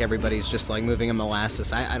sounds like everybody's just like moving a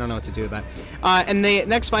molasses. I don't know what to do about it. And the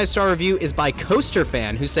next 5-star review is by Coaster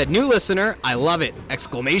Fan, who said, new listener, I love it!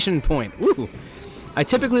 Exclamation point. Woo! I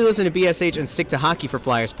typically listen to BSH and stick to Hockey for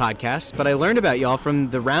Flyers podcasts, but I learned about y'all from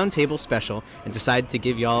the Roundtable special and decided to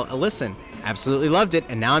give y'all a listen. Absolutely loved it,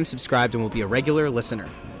 and now I'm subscribed and will be a regular listener.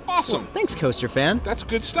 Awesome. Well, thanks, Coaster Fan. That's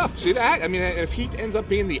good stuff. See that? I mean, if he ends up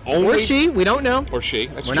being the only... Or she, we don't know. Or she,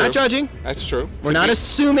 that's We're true. not judging. That's true. We're not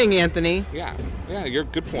assuming, Anthony. Yeah, you're a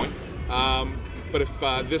good point. But if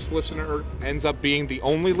this listener ends up being the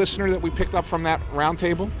only listener that we picked up from that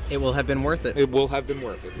roundtable, it will have been worth it. It will have been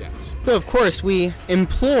worth it, yes. So, of course, we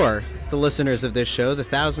implore the listeners of this show, the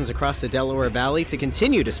thousands across the Delaware Valley, to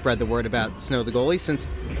continue to spread the word about Snow the Goalie since,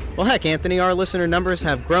 well, heck, Anthony, our listener numbers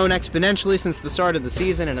have grown exponentially since the start of the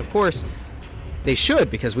season, and, of course, they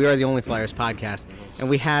should because we are the only Flyers podcast. And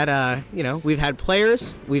we had, we've had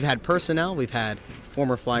players, we've had personnel, we've had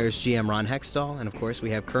former Flyers GM Ron Hextall, and of course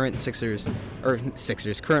we have current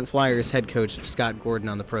current Flyers head coach Scott Gordon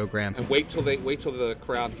on the program. And wait till the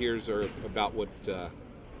crowd hears about what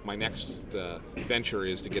my next venture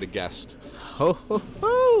is to get a guest. Ho ho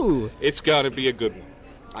ho! It's got to be a good one.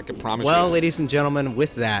 I can promise you. Well, ladies and gentlemen,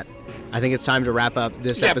 with that, I think it's time to wrap up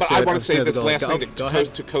this episode. Yeah, but I want to say Snow the this Goalie. last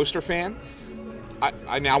thing to Coaster Fan.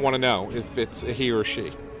 I now want to know if it's a he or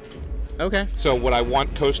she. Okay. So what I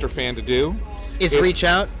want Coaster Fan to do is reach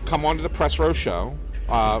out. Come on to the Press Row Show.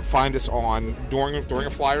 Find us on during a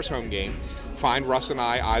Flyers home game. Find Russ and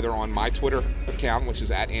I either on my Twitter account, which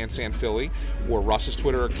is at AnsanPhilly, or Russ's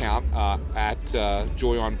Twitter account at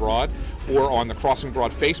Joy on Broad, or on the Crossing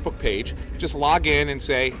Broad Facebook page. Just log in and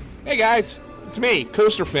say, "Hey guys, it's me,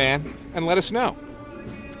 Coaster Fan," and let us know.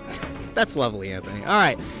 That's lovely, Anthony. All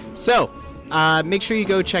right, so make sure you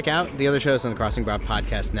go check out the other shows on the Crossing Broad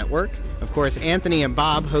Podcast Network. Of course, Anthony and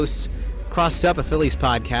Bob host Crossed Up, a Phillies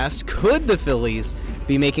podcast. Could the Phillies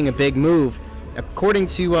be making a big move? According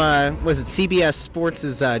to, CBS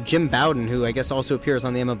Sports' Jim Bowden, who I guess also appears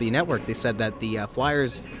on the MLB Network, they said that the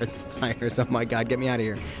Flyers, oh my God, get me out of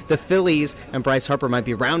here. The Phillies and Bryce Harper might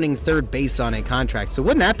be rounding third base on a contract. So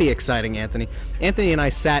wouldn't that be exciting, Anthony? Anthony and I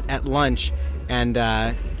sat at lunch,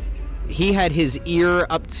 and he had his ear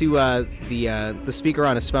up to the speaker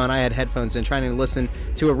on his phone. I had headphones in, trying to listen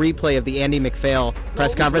to a replay of the Andy McPhail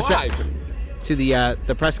press conference. Live. To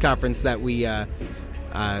the press conference that we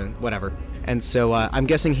whatever. And so I'm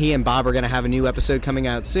guessing he and Bob are going to have a new episode coming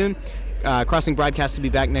out soon. Crossing Broadcast will be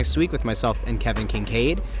back next week with myself and Kevin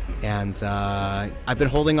Kincaid. And I've been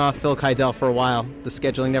holding off Phil Kydell for a while. The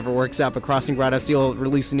scheduling never works out, but Crossing Broadcast will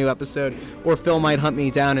release a new episode, or Phil might hunt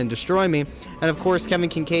me down and destroy me. And of course, Kevin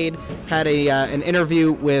Kincaid had an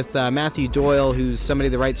interview with Matthew Doyle, who's somebody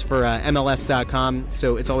that writes for MLS.com.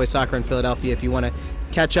 So It's Always Soccer in Philadelphia. If you want to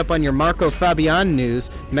catch up on your Marco Fabian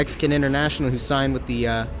news, Mexican international who signed with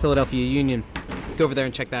the Philadelphia Union, go over there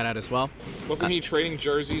and check that out as well. Wasn't he trading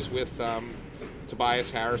jerseys with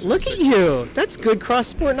Tobias Harris? Look at you. That's good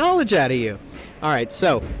cross-sport knowledge out of you. All right,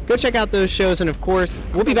 so go check out those shows, and of course,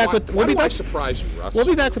 we'll be back with. I surprise you, Russ? We'll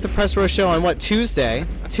be back with the Press Row Show on Tuesday.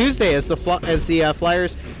 Tuesday, as the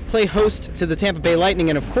Flyers play host to the Tampa Bay Lightning,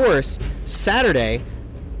 and of course, Saturday,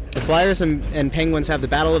 the Flyers and Penguins have the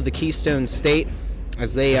Battle of the Keystone State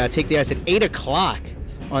as they take the ice at 8:00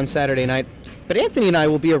 on Saturday night. But Anthony and I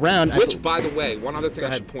will be around. Which, by the way, one other thing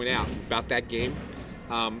I should point out about that game,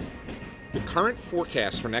 the current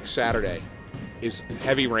forecast for next Saturday is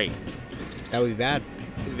heavy rain. That would be bad.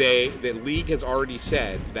 The league has already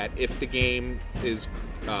said that if the game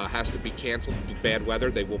has to be canceled due to bad weather,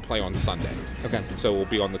 they will play on Sunday. Okay. So it will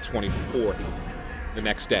be on the 24th, the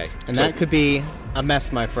next day. And that could be a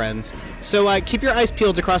mess, my friends. So keep your eyes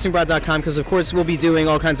peeled to crossingbroad.com, because, of course, we'll be doing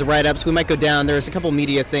all kinds of write-ups. We might go down. There's a couple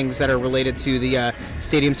media things that are related to the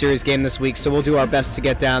Stadium Series game this week, so we'll do our best to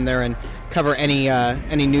get down there and cover any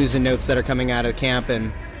news and notes that are coming out of camp.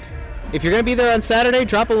 And if you're going to be there on Saturday,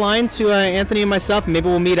 drop a line to Anthony and myself, and maybe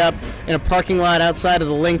we'll meet up in a parking lot outside of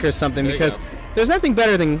the Link or something, because there's nothing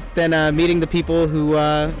better than meeting the people who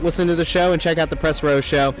listen to the show and check out the Press Row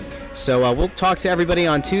Show. So we'll talk to everybody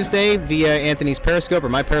on Tuesday via Anthony's Periscope or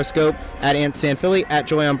my Periscope at AntSanPhilly, at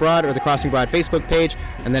Joy on Broad, or the Crossing Broad Facebook page.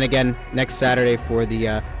 And then again next Saturday for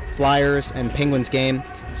the Flyers and Penguins game.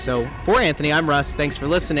 So for Anthony, I'm Russ. Thanks for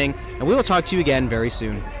listening, and we will talk to you again very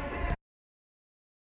soon.